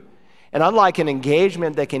to. And unlike an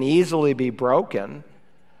engagement that can easily be broken,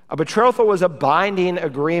 a betrothal was a binding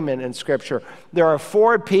agreement in Scripture. There are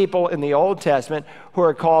 4 people in the Old Testament who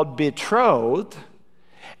are called betrothed,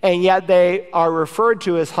 and yet they are referred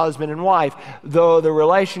to as husband and wife, though the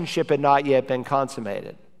relationship had not yet been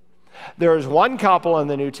consummated. There is one couple in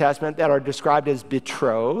the New Testament that are described as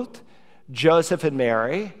betrothed, Joseph and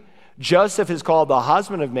Mary. Joseph is called the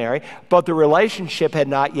husband of Mary, but the relationship had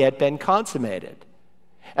not yet been consummated.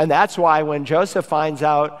 And that's why when Joseph finds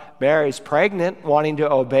out Mary's pregnant, wanting to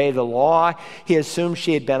obey the law, he assumes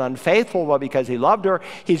she had been unfaithful, but because he loved her,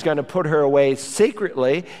 he's going to put her away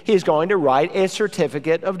secretly. He's going to write a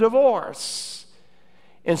certificate of divorce.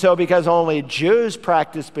 And so because only Jews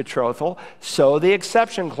practice betrothal, so the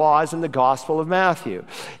exception clause in the Gospel of Matthew.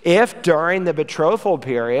 If during the betrothal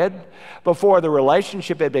period, before the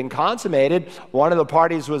relationship had been consummated, one of the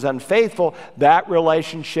parties was unfaithful, that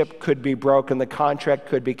relationship could be broken, the contract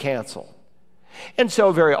could be canceled. And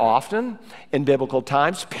so very often in biblical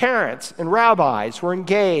times, parents and rabbis were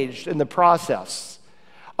engaged in the process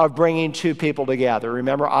of bringing 2 people together.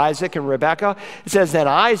 Remember Isaac and Rebekah? It says, then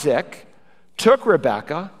Isaac took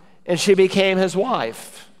Rebekah, and she became his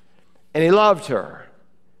wife, and he loved her.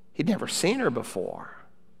 He'd never seen her before.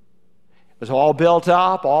 It was all built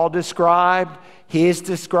up, all described. He's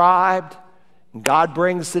described, and God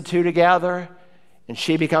brings the 2 together, and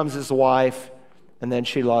she becomes his wife, and then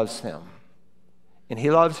she loves him, and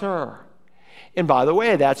he loves her. And by the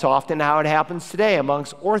way, that's often how it happens today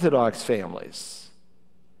amongst Orthodox families.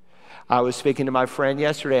 I was speaking to my friend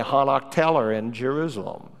yesterday, Hanak Teller in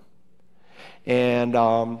Jerusalem. And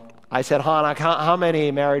I said, Hanak, how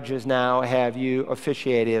many marriages now have you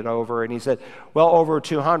officiated over? And he said, well, over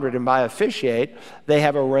 200. And by officiate, they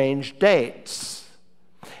have arranged dates.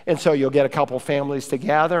 And so you'll get a couple families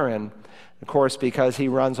together. And of course, because he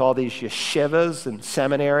runs all these yeshivas and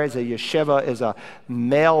seminaries, a yeshiva is a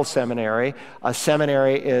male seminary. A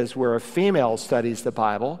seminary is where a female studies the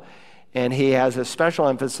Bible. And he has a special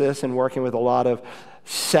emphasis in working with a lot of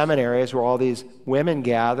seminaries where all these women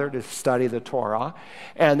gather to study the Torah,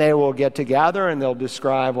 and they will get together and they'll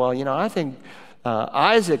describe, well, you know, I think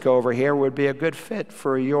Isaac over here would be a good fit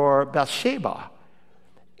for your Bathsheba.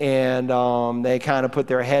 And they kind of put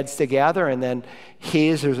their heads together, and then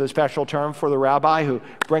there's a special term for the rabbi who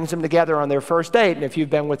brings them together on their first date. And if you've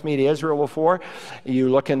been with me to Israel before, you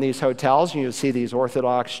look in these hotels and you see these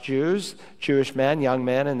Orthodox Jews, Jewish men, young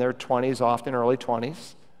men in their 20s, often early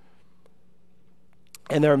 20s.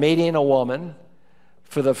 And they're meeting a woman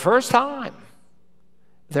for the first time.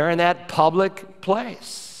 They're in that public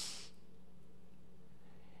place.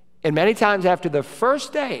 And many times after the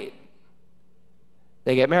first date,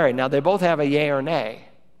 they get married. Now, they both have a yay or nay.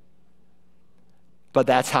 But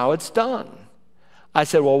that's how it's done. I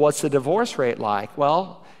said, well, what's the divorce rate like?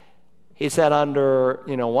 Well, he said under,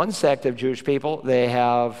 one sect of Jewish people, they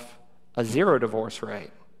have a 0 divorce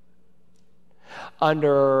rate.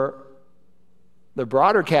 Under the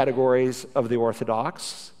broader categories of the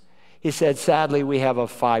Orthodox, he said, sadly, we have a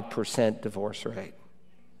 5% divorce rate.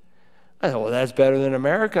 I said, well, that's better than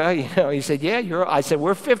America. He said, yeah, I said,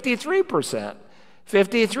 we're 53%.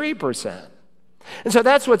 53%. And so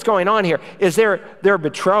that's what's going on here, is they're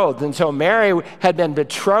betrothed. And so Mary had been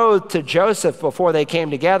betrothed to Joseph before they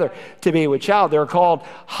came together to be with child. They're called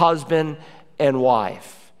husband and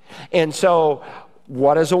wife. And so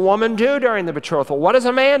what does a woman do during the betrothal? What does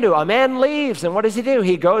a man do? A man leaves, and what does he do?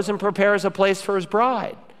 He goes and prepares a place for his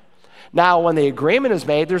bride. Now, when the agreement is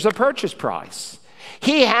made, there's a purchase price.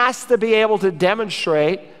 He has to be able to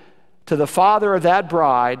demonstrate to the father of that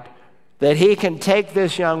bride that he can take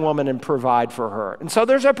this young woman and provide for her. And so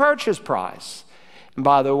there's a purchase price. And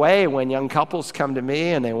by the way, when young couples come to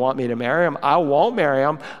me and they want me to marry them, I won't marry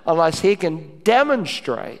them unless he can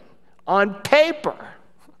demonstrate on paper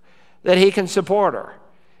that he can support her.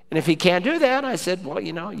 And if he can't do that, I said, well,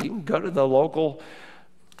 you can go to the local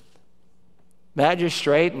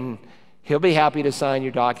magistrate and he'll be happy to sign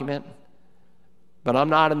your document. But I'm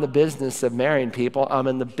not in the business of marrying people. I'm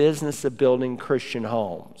in the business of building Christian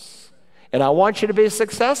homes. And I want you to be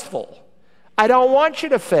successful. I don't want you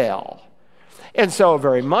to fail. And so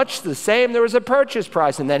very much the same, there was a purchase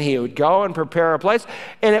price. And then he would go and prepare a place.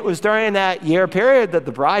 And it was during that year period that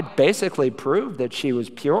the bride basically proved that she was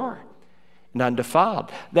pure and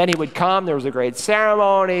undefiled. Then he would come. There was a great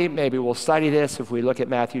ceremony. Maybe we'll study this if we look at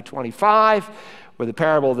Matthew 25, with the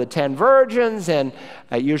parable of the 10 virgins, and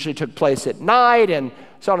it usually took place at night, and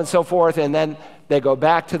so on and so forth. And then they go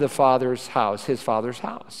back to the father's house, his father's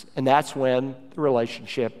house. And that's when the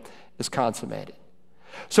relationship is consummated.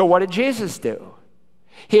 So what did Jesus do?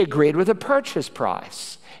 He agreed with a purchase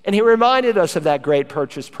price. And he reminded us of that great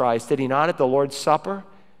purchase price, did he not, at the Lord's Supper?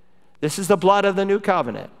 This is the blood of the new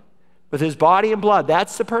covenant. With his body and blood,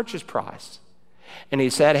 that's the purchase price. And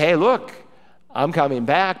he said, hey, look, I'm coming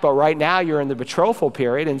back, but right now you're in the betrothal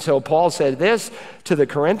period. And so Paul said this to the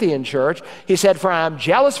Corinthian church. He said, for I am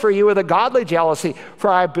jealous for you with a godly jealousy, for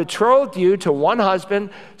I betrothed you to one husband,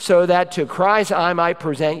 so that to Christ I might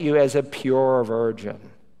present you as a pure virgin.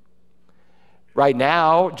 Right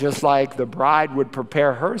now, just like the bride would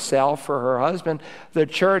prepare herself for her husband, the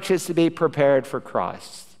church is to be prepared for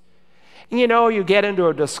Christ. And you know, you get into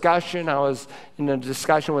a discussion. I was in a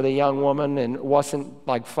discussion with a young woman, and it wasn't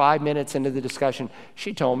like 5 minutes into the discussion,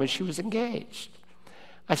 she told me she was engaged.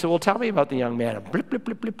 I said, well, tell me about the young man. And blip, blip,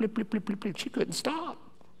 blip, blip, blip, blip, blip, blip, blip. She couldn't stop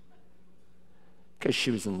because she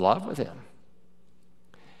was in love with him.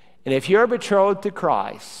 And if you're betrothed to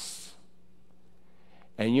Christ,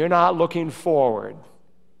 and you're not looking forward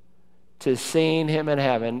to seeing him in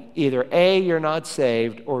heaven, either A, you're not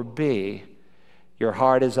saved, or B, your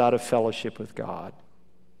heart is out of fellowship with God.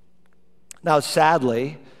 Now,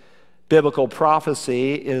 sadly, biblical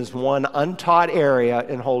prophecy is one untaught area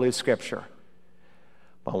in Holy Scripture.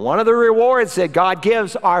 But one of the rewards that God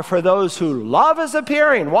gives are for those who love his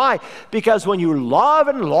appearing. Why? Because when you love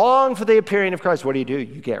and long for the appearing of Christ, what do? You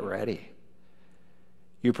get ready.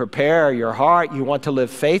 You prepare your heart. You want to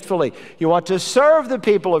live faithfully. You want to serve the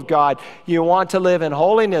people of God. You want to live in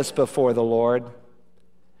holiness before the Lord.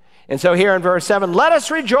 And so here in verse 7, let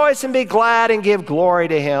us rejoice and be glad and give glory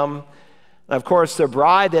to him. And of course, the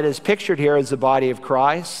bride that is pictured here is the body of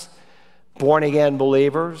Christ, born-again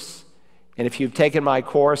believers. And if you've taken my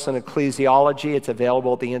course on ecclesiology, it's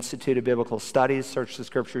available at the Institute of Biblical Studies,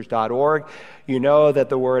 searchthescriptures.org. You know that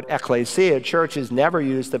the word ecclesia, church, is never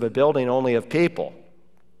used of a building, only of people.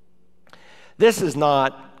 This is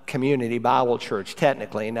not Community Bible Church,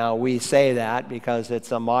 technically. Now, we say that because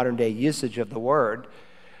it's a modern-day usage of the word.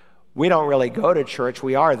 We don't really go to church.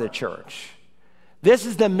 We are the church. This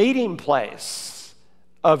is the meeting place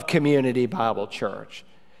of Community Bible Church.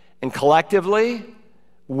 And collectively,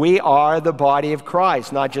 we are the body of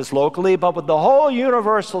Christ, not just locally, but with the whole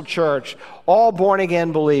universal church, all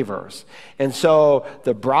born-again believers. And so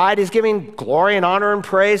the bride is giving glory and honor and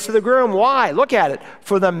praise to the groom. Why? Look at it.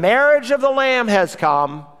 For the marriage of the Lamb has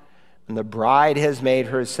come, and the bride has made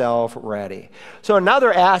herself ready. So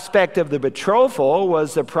another aspect of the betrothal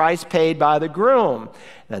was the price paid by the groom.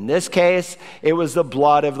 In this case, it was the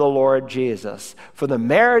blood of the Lord Jesus. For the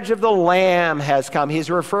marriage of the Lamb has come. He's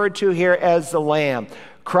referred to here as the Lamb.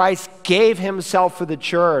 Christ gave himself for the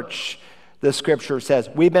church, the scripture says.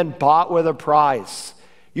 We've been bought with a price.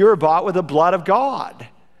 You were bought with the blood of God.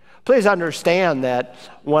 Please understand that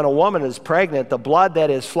when a woman is pregnant, the blood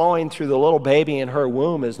that is flowing through the little baby in her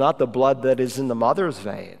womb is not the blood that is in the mother's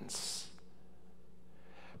veins.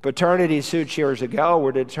 Paternity suits years ago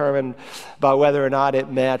were determined by whether or not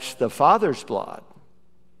it matched the father's blood.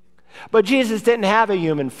 But Jesus didn't have a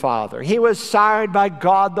human father. He was sired by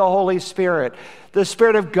God the Holy Spirit. The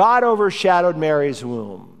Spirit of God overshadowed Mary's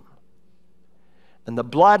womb. And the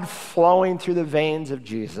blood flowing through the veins of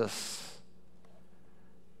Jesus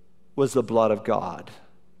was the blood of God.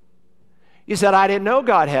 You said, I didn't know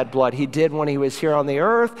God had blood. He did when he was here on the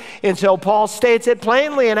earth. And so Paul states it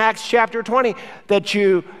plainly in Acts chapter 20 that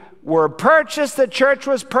you were purchased, the church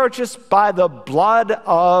was purchased by the blood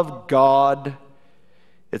of God.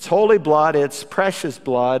 It's holy blood, it's precious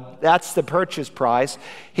blood. That's the purchase price.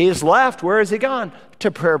 He's left. Where has he gone? To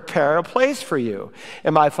prepare a place for you.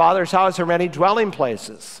 In my Father's house are many dwelling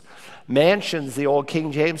places. Mansions, the old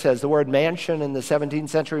King James says. The word mansion in the 17th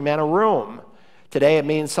century meant a room. Today it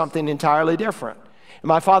means something entirely different. In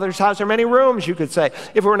my Father's house are many rooms, you could say.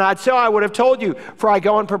 If it were not so, I would have told you, for I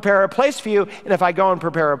go and prepare a place for you, and if I go and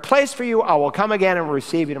prepare a place for you, I will come again and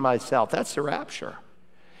receive you to myself. That's the rapture.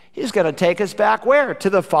 He's going to take us back where? To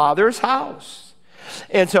the Father's house.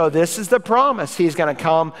 And so this is the promise. He's going to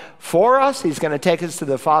come for us. He's going to take us to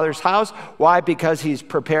the Father's house. Why? Because he's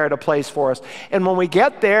prepared a place for us. And when we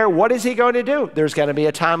get there, what is he going to do? There's going to be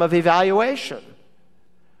a time of evaluation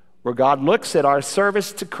where God looks at our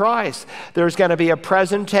service to Christ. There's going to be a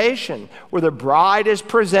presentation where the bride is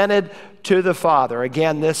presented to the Father.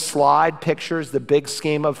 Again, this slide pictures the big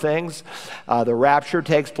scheme of things. The rapture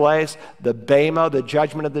takes place, the Bema, the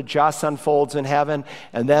judgment of the just, unfolds in heaven,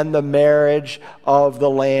 and then the marriage of the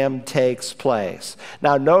Lamb takes place.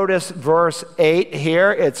 Now notice verse 8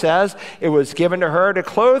 here. It says, it was given to her to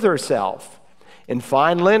clothe herself in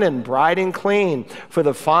fine linen, bright and clean, for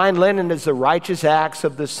the fine linen is the righteous acts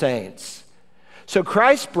of the saints. So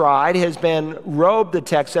Christ's bride has been robed, the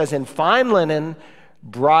text says, in fine linen,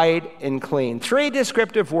 bright and clean. 3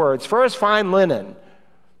 descriptive words. First, fine linen.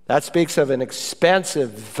 That speaks of an expensive,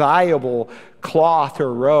 valuable cloth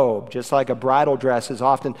or robe, just like a bridal dress is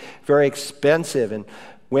often very expensive, and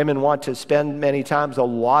women want to spend many times a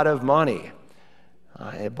lot of money.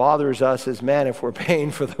 It bothers us as men if we're paying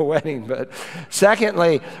for the wedding. But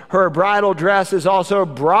secondly, her bridal dress is also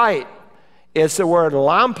bright. It's the word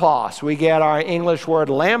lampos. We get our English word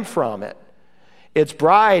lamp from it. It's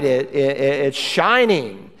bright. It's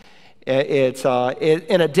shining.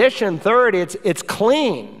 In addition, third, it's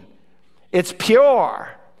clean. It's pure.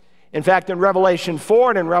 In fact, in Revelation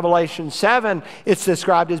 4 and in Revelation 7, it's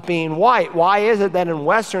described as being white. Why is it that in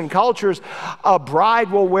Western cultures, a bride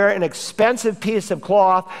will wear an expensive piece of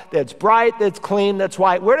cloth that's bright, that's clean, that's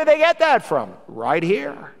white? Where do they get that from? Right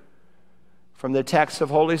here, from the text of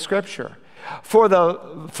Holy Scripture. For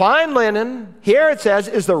the fine linen, here it says,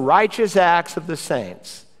 is the righteous acts of the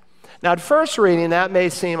saints. Now, at first reading, that may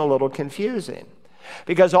seem a little confusing,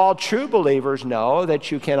 because all true believers know that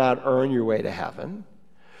you cannot earn your way to heaven.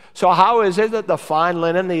 So how is it that the fine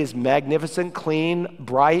linen, these magnificent, clean,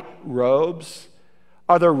 bright robes,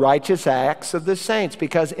 are the righteous acts of the saints?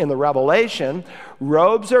 Because in the Revelation,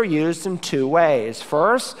 robes are used in 2 ways.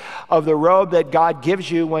 First, of the robe that God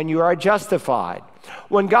gives you when you are justified.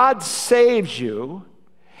 When God saves you,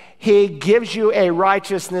 he gives you a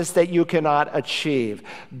righteousness that you cannot achieve.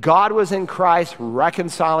 God was in Christ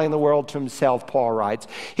reconciling the world to himself, Paul writes.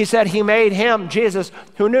 He said he made him, Jesus,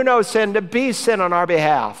 who knew no sin, to be sin on our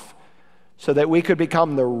behalf, so that we could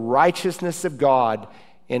become the righteousness of God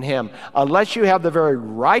in him. Unless you have the very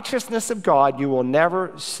righteousness of God, you will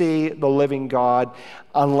never see the living God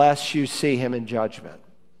unless you see him in judgment.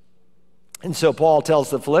 And so Paul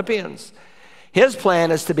tells the Philippians, his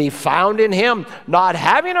plan is to be found in him, not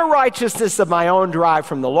having a righteousness of my own derived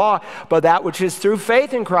from the law, but that which is through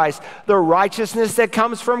faith in Christ, the righteousness that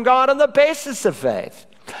comes from God on the basis of faith.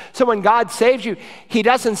 So when God saves you, he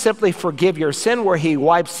doesn't simply forgive your sin where he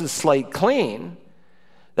wipes the slate clean.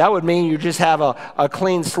 That would mean you just have a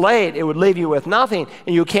clean slate. It would leave you with nothing,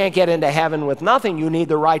 and you can't get into heaven with nothing. You need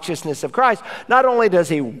the righteousness of Christ. Not only does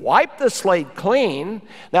he wipe the slate clean,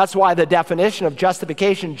 that's why the definition of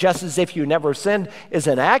justification, just as if you never sinned, is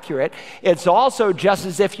inaccurate. It's also just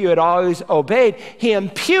as if you had always obeyed. He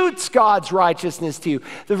imputes God's righteousness to you.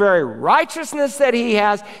 The very righteousness that he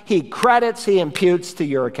has, he credits, he imputes to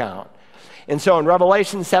your account. And so in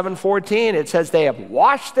Revelation 7:14, it says they have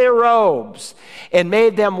washed their robes and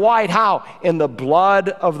made them white. How? In the blood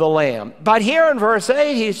of the Lamb. But here in verse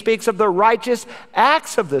 8, he speaks of the righteous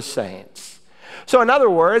acts of the saints. So in other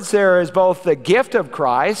words, there is both the gift of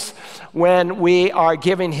Christ when we are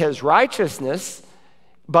giving his righteousness,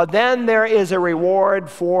 but then there is a reward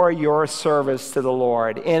for your service to the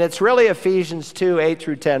Lord. And it's really Ephesians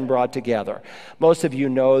 2:8-10 brought together. Most of you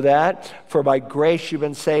know that. For by grace you've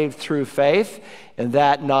been saved through faith, and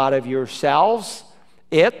that not of yourselves.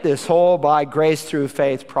 This whole by grace through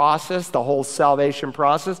faith process, the whole salvation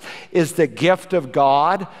process, is the gift of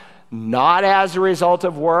God, not as a result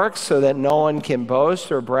of works, so that no one can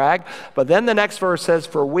boast or brag. But then the next verse says,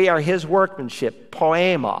 for we are his workmanship,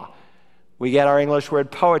 poema. We get our English word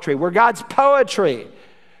poetry. We're God's poetry,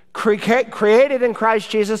 created in Christ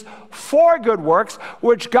Jesus for good works,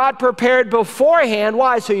 which God prepared beforehand.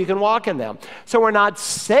 Why? So you can walk in them. So we're not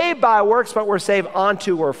saved by works, but we're saved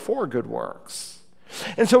unto or for good works.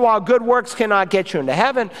 And so while good works cannot get you into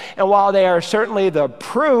heaven, and while they are certainly the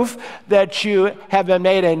proof that you have been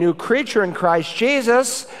made a new creature in Christ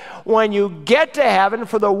Jesus, when you get to heaven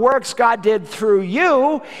for the works God did through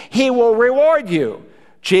you, he will reward you.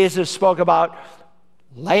 Jesus spoke about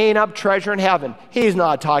laying up treasure in heaven. He's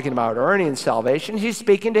not talking about earning salvation. He's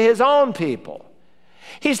speaking to his own people.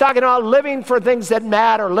 He's talking about living for things that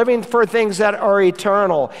matter, living for things that are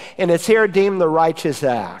eternal, and it's here deemed the righteous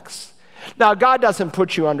acts. Now, God doesn't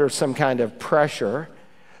put you under some kind of pressure,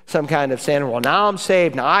 some kind of saying, well, now I'm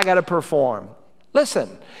saved, now I got to perform.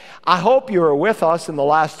 Listen, I hope you were with us in the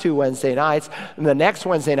last 2 Wednesday nights, and the next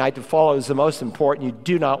Wednesday night to follow is the most important. You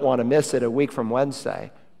do not want to miss it a week from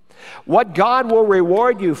Wednesday. What God will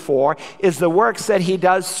reward you for is the works that he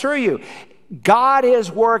does through you. God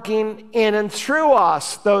is working in and through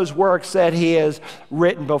us those works that he has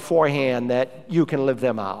written beforehand, that you can live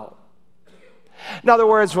them out. In other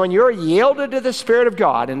words, when you're yielded to the Spirit of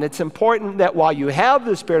God, and it's important that while you have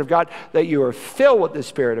the Spirit of God, that you are filled with the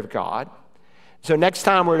Spirit of God. So next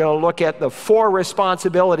time we're going to look at the 4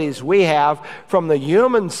 responsibilities we have from the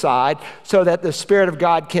human side so that the Spirit of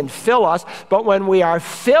God can fill us. But when we are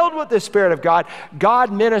filled with the Spirit of God,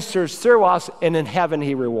 God ministers through us, and in heaven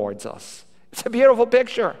he rewards us. It's a beautiful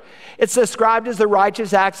picture. It's described as the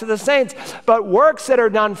righteous acts of the saints. But works that are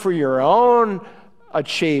done for your own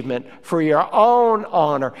achievement, for your own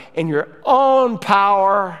honor, and your own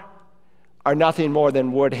power are nothing more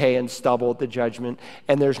than wood, hay, and stubble at the judgment,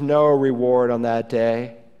 and there's no reward on that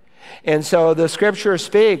day. And so the scripture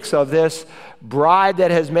speaks of this bride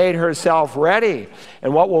that has made herself ready,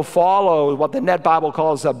 and what will follow, what the Net Bible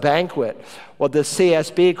calls a banquet, what the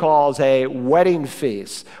CSB calls a wedding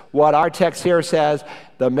feast, what our text here says,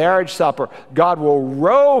 the marriage supper. God will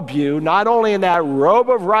robe you not only in that robe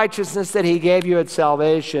of righteousness that he gave you at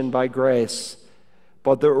salvation by grace,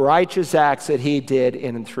 but the righteous acts that he did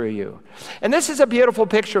in and through you. And this is a beautiful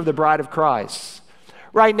picture of the bride of Christ.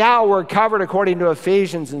 Right now, we're covered, according to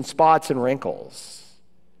Ephesians, in spots and wrinkles.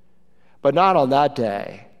 But not on that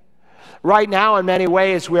day. Right now, in many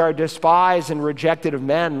ways, we are despised and rejected of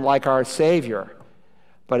men like our Savior.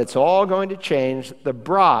 But it's all going to change. The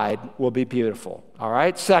bride will be beautiful. All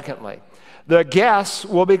right? Secondly, the guests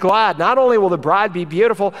will be glad. Not only will the bride be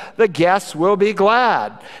beautiful, the guests will be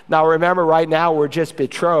glad. Now remember, right now we're just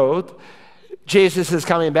betrothed. Jesus is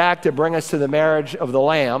coming back to bring us to the marriage of the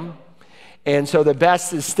Lamb. And so the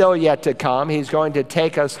best is still yet to come. He's going to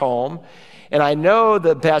take us home. And I know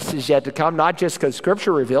the best is yet to come, not just because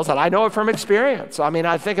Scripture reveals it. I know it from experience. I mean,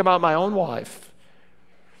 I think about my own wife.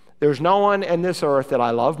 There's no one in this earth that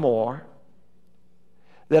I love more,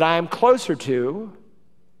 that I am closer to,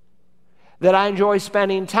 that I enjoy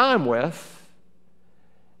spending time with,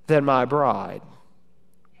 than my bride.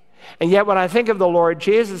 And yet when I think of the Lord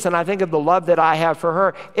Jesus and I think of the love that I have for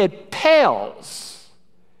her, it pales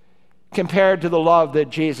compared to the love that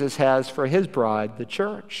Jesus has for his bride, the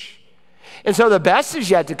church. And so the best is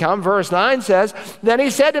yet to come. Verse 9 says, then he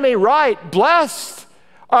said to me, right, blessed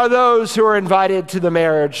are those who are invited to the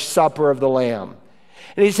marriage supper of the Lamb.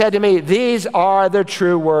 And he said to me, these are the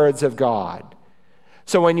true words of God.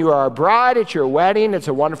 So when you are a bride at your wedding, it's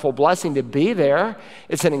a wonderful blessing to be there.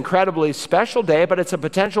 It's an incredibly special day, but it's a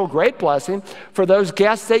potential great blessing for those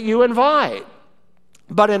guests that you invite.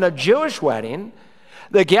 But in a Jewish wedding,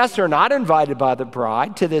 the guests are not invited by the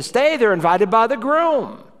bride. To this day, they're invited by the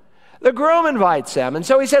groom. The groom invites them. And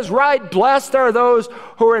so he says, right, blessed are those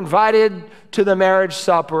who are invited to the marriage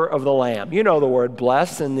supper of the Lamb. You know the word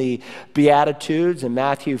blessed in the Beatitudes in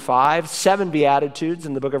Matthew 5, 7 Beatitudes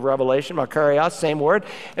in the book of Revelation, Makarios, same word.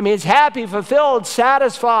 It means happy, fulfilled,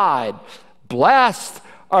 satisfied. Blessed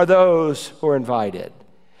are those who are invited.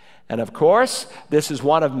 And of course, this is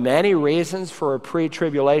one of many reasons for a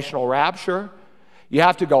pre-tribulational rapture. You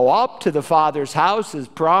have to go up to the Father's house as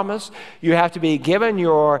promised. You have to be given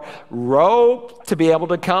your robe to be able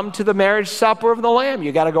to come to the marriage supper of the Lamb.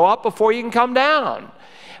 You got to go up before you can come down.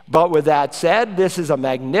 But with that said, this is a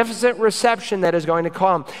magnificent reception that is going to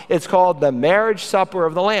come. It's called the marriage supper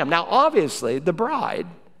of the Lamb. Now, obviously, the bride,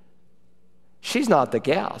 she's not the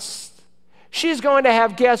guest. She's going to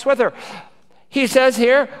have guests with her. He says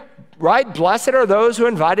here, right, blessed are those who are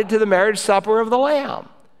invited to the marriage supper of the Lamb.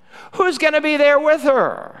 Who's going to be there with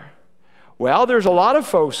her? Well, there's a lot of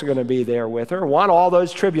folks who are going to be there with her. One, all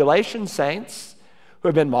those tribulation saints who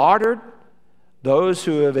have been martyred, those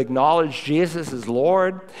who have acknowledged Jesus as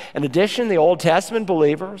Lord. In addition, the Old Testament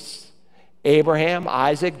believers, Abraham,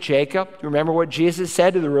 Isaac, Jacob. You remember what Jesus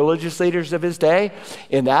said to the religious leaders of his day?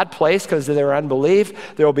 In that place, because of their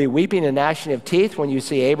unbelief, there will be weeping and gnashing of teeth when you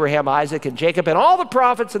see Abraham, Isaac, and Jacob and all the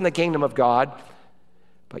prophets in the kingdom of God,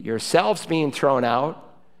 but yourselves being thrown out.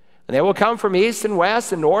 And they will come from east and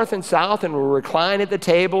west and north and south and will recline at the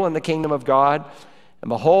table in the kingdom of God. And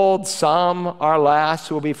behold, some are last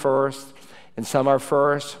who will be first, and some are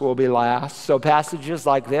first who will be last. So passages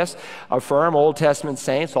like this affirm Old Testament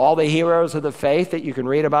saints. All the heroes of the faith that you can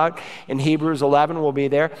read about in Hebrews 11 will be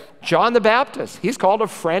there. John the Baptist, he's called a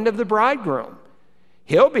friend of the bridegroom.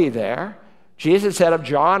 He'll be there. Jesus said of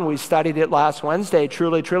John, we studied it last Wednesday,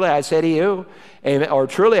 truly, truly, I say to you, amen, or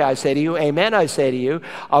truly I say to you, amen, I say to you,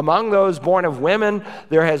 among those born of women,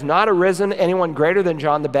 there has not arisen anyone greater than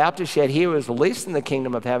John the Baptist, yet he who is the least in the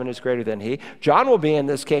kingdom of heaven is greater than he. John will be in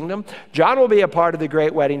this kingdom. John will be a part of the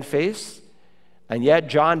great wedding feast. And yet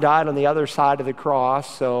John died on the other side of the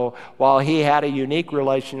cross, so while he had a unique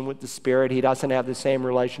relation with the Spirit, he doesn't have the same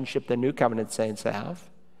relationship the New Covenant saints have.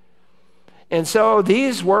 And so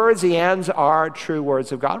these words he ends are true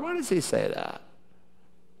words of God. Why does he say that?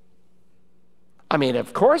 I mean,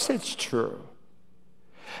 of course it's true.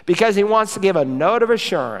 Because he wants to give a note of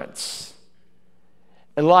assurance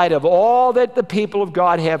in light of all that the people of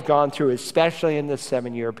God have gone through, especially in this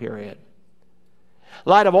 7-year period. In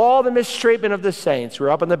light of all the mistreatment of the saints. We're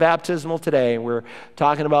up in the baptismal today, and we're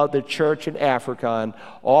talking about the church in Africa and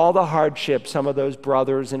all the hardships some of those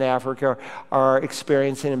brothers in Africa are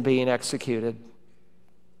experiencing and being executed.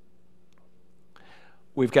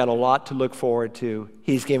 We've got a lot to look forward to.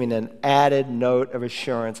 He's giving an added note of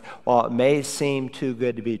assurance. While it may seem too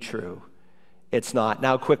good to be true, it's not.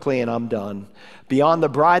 Now quickly, and I'm done. Beyond the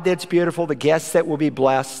bride that's beautiful, the guests that will be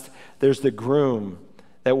blessed, there's the groom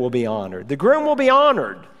that will be honored. The groom will be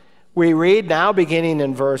honored. We read now, beginning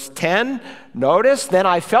in verse 10, notice, then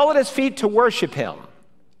I fell at his feet to worship him.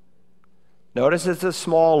 Notice it's a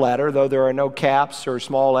small letter, though there are no caps or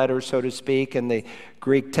small letters, so to speak, in the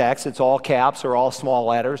Greek text. It's all caps or all small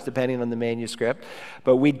letters, depending on the manuscript.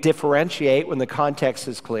 But we differentiate when the context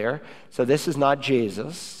is clear. So this is not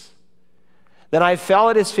Jesus. Then I fell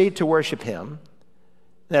at his feet to worship him.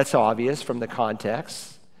 That's obvious from the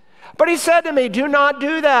context. But he said to me, do not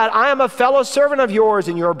do that. I am a fellow servant of yours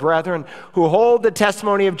and your brethren who hold the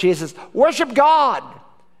testimony of Jesus. Worship God.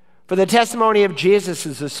 For the testimony of Jesus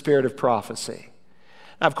is the spirit of prophecy.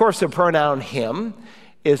 Now, of course, the pronoun him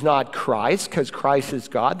is not Christ, because Christ is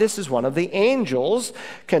God. This is one of the angels,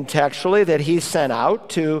 contextually, that he sent out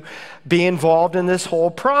to be involved in this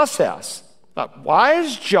whole process. Now, why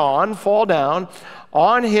does John fall down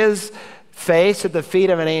on his face at the feet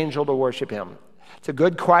of an angel to worship him? It's a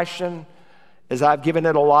good question. As I've given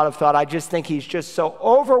it a lot of thought, I just think he's just so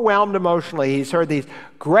overwhelmed emotionally. He's heard these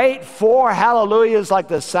great 4 hallelujahs like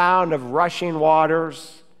the sound of rushing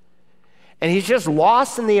waters. And he's just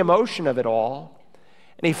lost in the emotion of it all.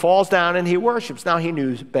 And he falls down and he worships. Now he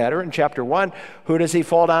knew better in chapter 1. Who does he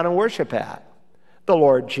fall down and worship at? The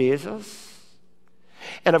Lord Jesus.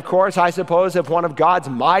 And of course, I suppose if one of God's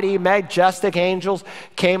mighty, majestic angels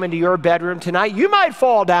came into your bedroom tonight, you might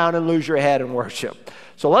fall down and lose your head and worship.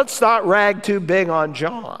 So let's not rag too big on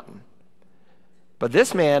John. But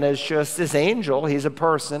this man is just this angel. He's a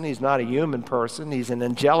person. He's not a human person. He's an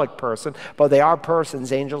angelic person. But they are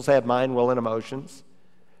persons. Angels have mind, will, and emotions.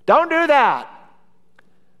 Don't do that.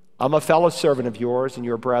 I'm a fellow servant of yours and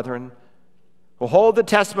your brethren who hold the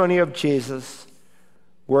testimony of Jesus.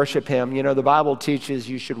 Worship him. You know, the Bible teaches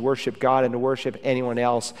you should worship God, and to worship anyone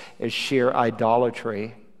else is sheer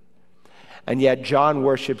idolatry. And yet John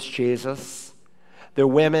worships Jesus. The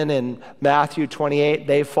women in Matthew 28,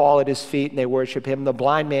 they fall at his feet and they worship him. The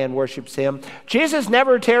blind man worships him. Jesus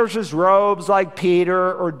never tears his robes like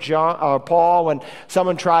Peter or John or Paul when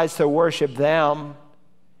someone tries to worship them.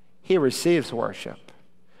 He receives worship.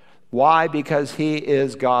 Why? Because he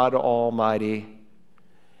is God Almighty.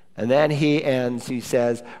 And then he ends, he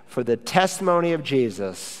says, for the testimony of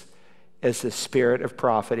Jesus is the spirit of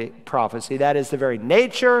prophecy. That is the very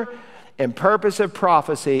nature and purpose of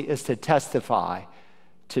prophecy, is to testify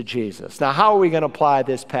to Jesus. Now, how are we going to apply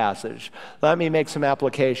this passage? Let me make some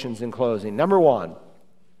applications in closing. Number 1,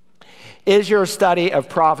 is your study of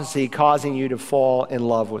prophecy causing you to fall in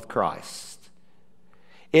love with Christ?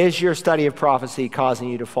 Is your study of prophecy causing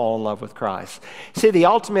you to fall in love with Christ? See, the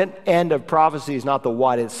ultimate end of prophecy is not the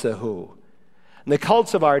what, it's the who. And the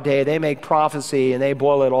cults of our day, they make prophecy and they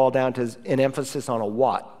boil it all down to an emphasis on a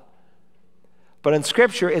what. But in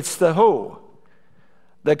Scripture, it's the who.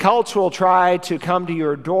 The cults will try to come to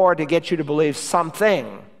your door to get you to believe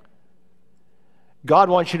something. God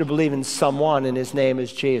wants you to believe in someone, and his name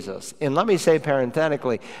is Jesus. And let me say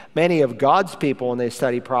parenthetically, many of God's people, when they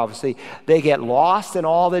study prophecy, they get lost in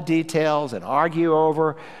all the details and argue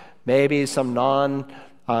over maybe some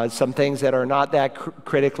things that are not that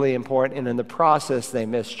critically important, and in the process, they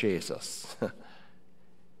miss Jesus.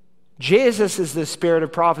 Jesus is the spirit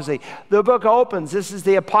of prophecy. The book opens, this is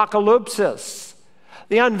the apocalypsis,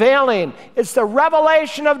 the unveiling. It's the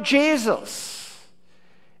revelation of Jesus.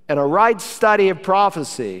 And a right study of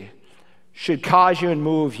prophecy should cause you and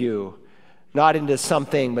move you, not into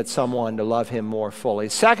something but someone, to love him more fully.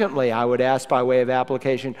 Secondly, I would ask by way of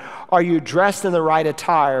application, are you dressed in the right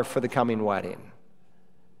attire for the coming wedding?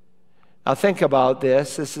 Now think about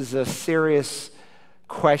this. This is a serious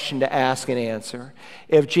question to ask and answer.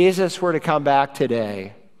 If Jesus were to come back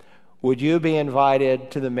today, would you be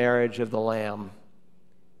invited to the marriage of the Lamb?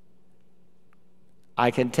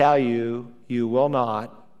 I can tell you, you will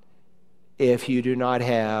not, if you do not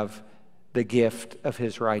have the gift of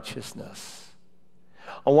his righteousness.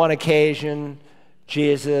 On one occasion,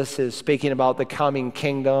 Jesus is speaking about the coming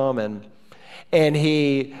kingdom, and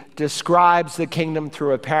he describes the kingdom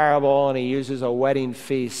through a parable, and he uses a wedding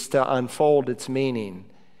feast to unfold its meaning.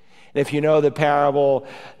 And if you know the parable,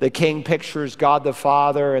 the king pictures God the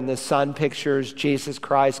Father, and the son pictures Jesus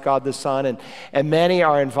Christ, God the Son, and many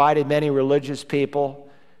are invited, many religious people,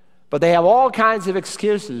 but they have all kinds of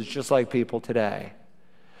excuses, just like people today.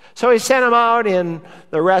 So he sent them out, and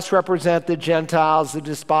the rest represent the Gentiles, the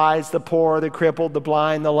despised, the poor, the crippled, the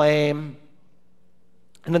blind, the lame.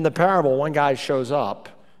 And in the parable, one guy shows up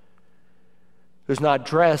who's not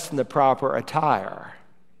dressed in the proper attire.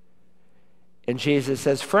 And Jesus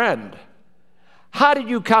says, "Friend, how did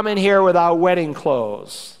you come in here without wedding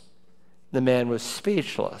clothes?" The man was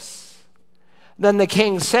speechless. Then the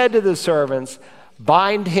king said to the servants,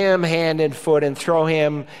 "Bind him hand and foot and throw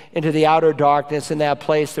him into the outer darkness. In that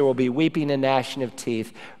place there will be weeping and gnashing of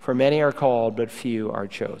teeth, for many are called, but few are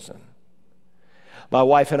chosen." My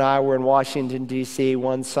wife and I were in Washington, D.C.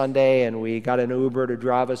 one Sunday, and we got an Uber to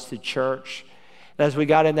drive us to church. And as we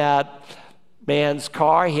got in that man's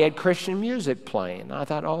car, he had Christian music playing. I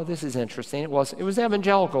thought, oh, this is interesting. It was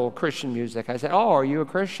evangelical Christian music. I said, "Oh, are you a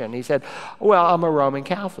Christian?" He said, "Well, I'm a Roman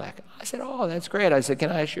Catholic." I said, "Oh, that's great." I said,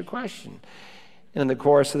 "Can I ask you a question?" And in the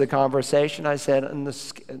course of the conversation, I said,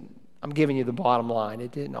 I'm giving you the bottom line.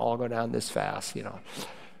 It didn't all go down this fast, you know.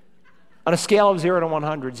 On a scale of 0 to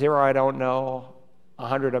 100, 0 I don't know,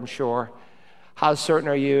 100 I'm sure, how certain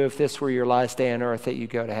are you if this were your last day on earth that you'd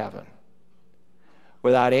go to heaven?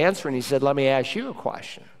 Without answering, he said, "Let me ask you a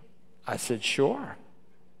question." I said, "Sure."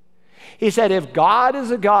 He said, "If God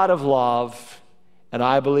is a God of love, and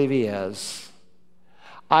I believe he is,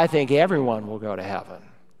 I think everyone will go to heaven."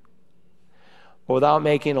 Without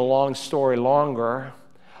making a long story longer,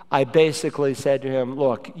 I basically said to him,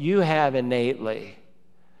 "Look, you have innately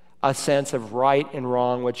a sense of right and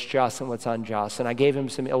wrong, what's just and what's unjust." And I gave him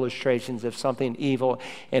some illustrations of something evil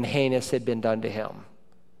and heinous had been done to him.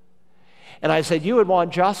 And I said, "You would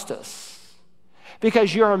want justice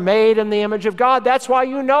because you're made in the image of God. That's why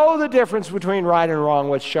you know the difference between right and wrong,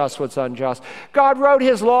 what's just, what's unjust. God wrote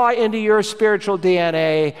his law into your spiritual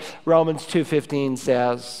DNA," Romans 2:15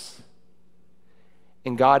 says.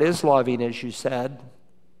 And God is loving, as you said,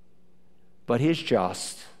 but he's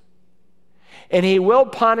just. And he will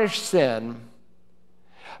punish sin,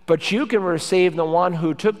 but you can receive the one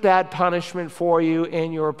who took that punishment for you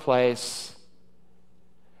in your place.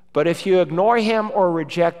 But if you ignore him or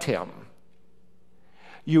reject him,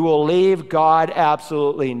 you will leave God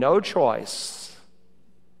absolutely no choice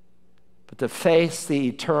but to face the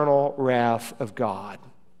eternal wrath of God.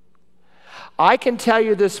 I can tell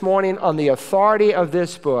you this morning on the authority of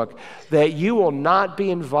this book that you will not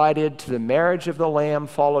be invited to the marriage of the Lamb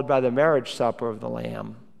followed by the marriage supper of the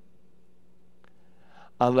Lamb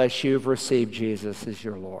unless you've received Jesus as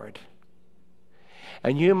your Lord.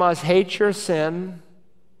 And you must hate your sin.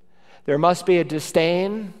 There must be a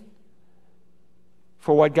disdain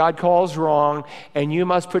for what God calls wrong, and you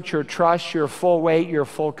must put your trust, your full weight, your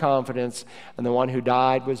full confidence in the one who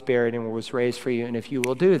died, was buried, and was raised for you. And if you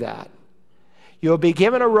will do that, you'll be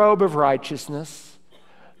given a robe of righteousness.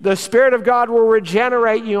 The Spirit of God will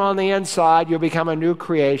regenerate you on the inside. You'll become a new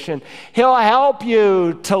creation. He'll help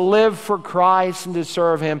you to live for Christ and to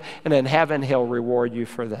serve him, and in heaven he'll reward you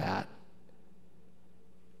for that.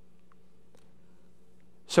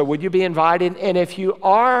 So would you be invited? And if you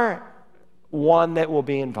are one that will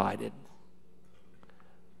be invited,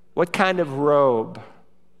 what kind of robe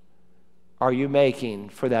are you making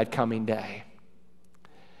for that coming day?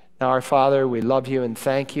 Now, our Father, we love you and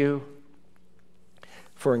thank you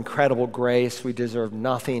for incredible grace. We deserve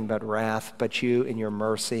nothing but wrath, but you in your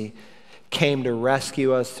mercy came to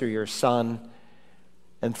rescue us through your Son.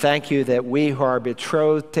 And thank you that we who are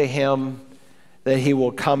betrothed to him, that he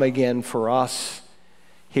will come again for us.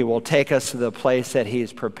 He will take us to the place that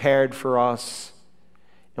he's prepared for us,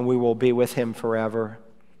 and we will be with him forever.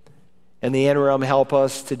 In the interim, help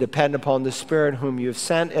us to depend upon the Spirit whom you've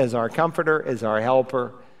sent as our comforter, as our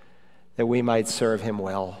helper, that we might serve him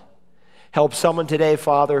well. Help someone today,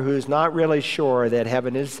 Father, who's not really sure that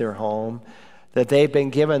heaven is their home, that they've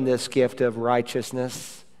been given this gift of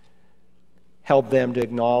righteousness. Help them to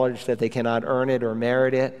acknowledge that they cannot earn it or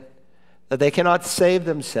merit it, that they cannot save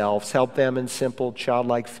themselves. Help them in simple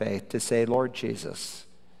childlike faith to say, "Lord Jesus,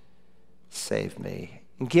 save me."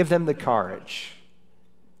 And give them the courage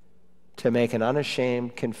to make an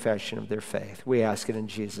unashamed confession of their faith. We ask it in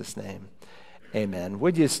Jesus' name. Amen.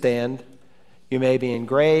 Would you stand? You may be in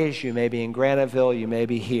Grays, you may be in Graniteville, you may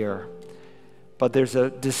be here. but there's a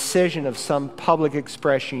decision of some public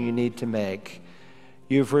expression you need to make.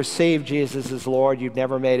 You've received Jesus as Lord. You've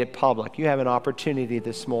never made it public. You have an opportunity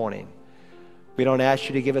this morning. We don't ask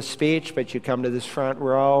you to give a speech, but you come to this front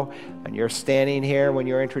row, and you're standing here when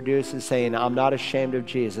you're introduced and saying, I'm not ashamed of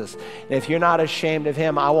Jesus. And if you're not ashamed of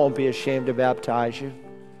him, I won't be ashamed to baptize you.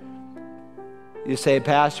 You say,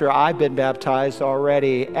 Pastor, I've been baptized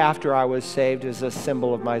already after I was saved as a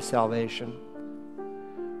symbol of my salvation.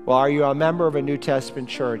 Well, are you a member of a New Testament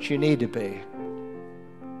church? You need to be.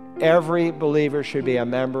 Every believer should be a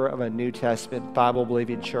member of a New Testament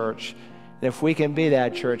Bible-believing church. And if we can be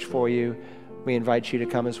that church for you, we invite you to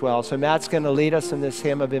come as well. So Matt's going to lead us in this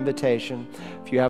hymn of invitation. If you have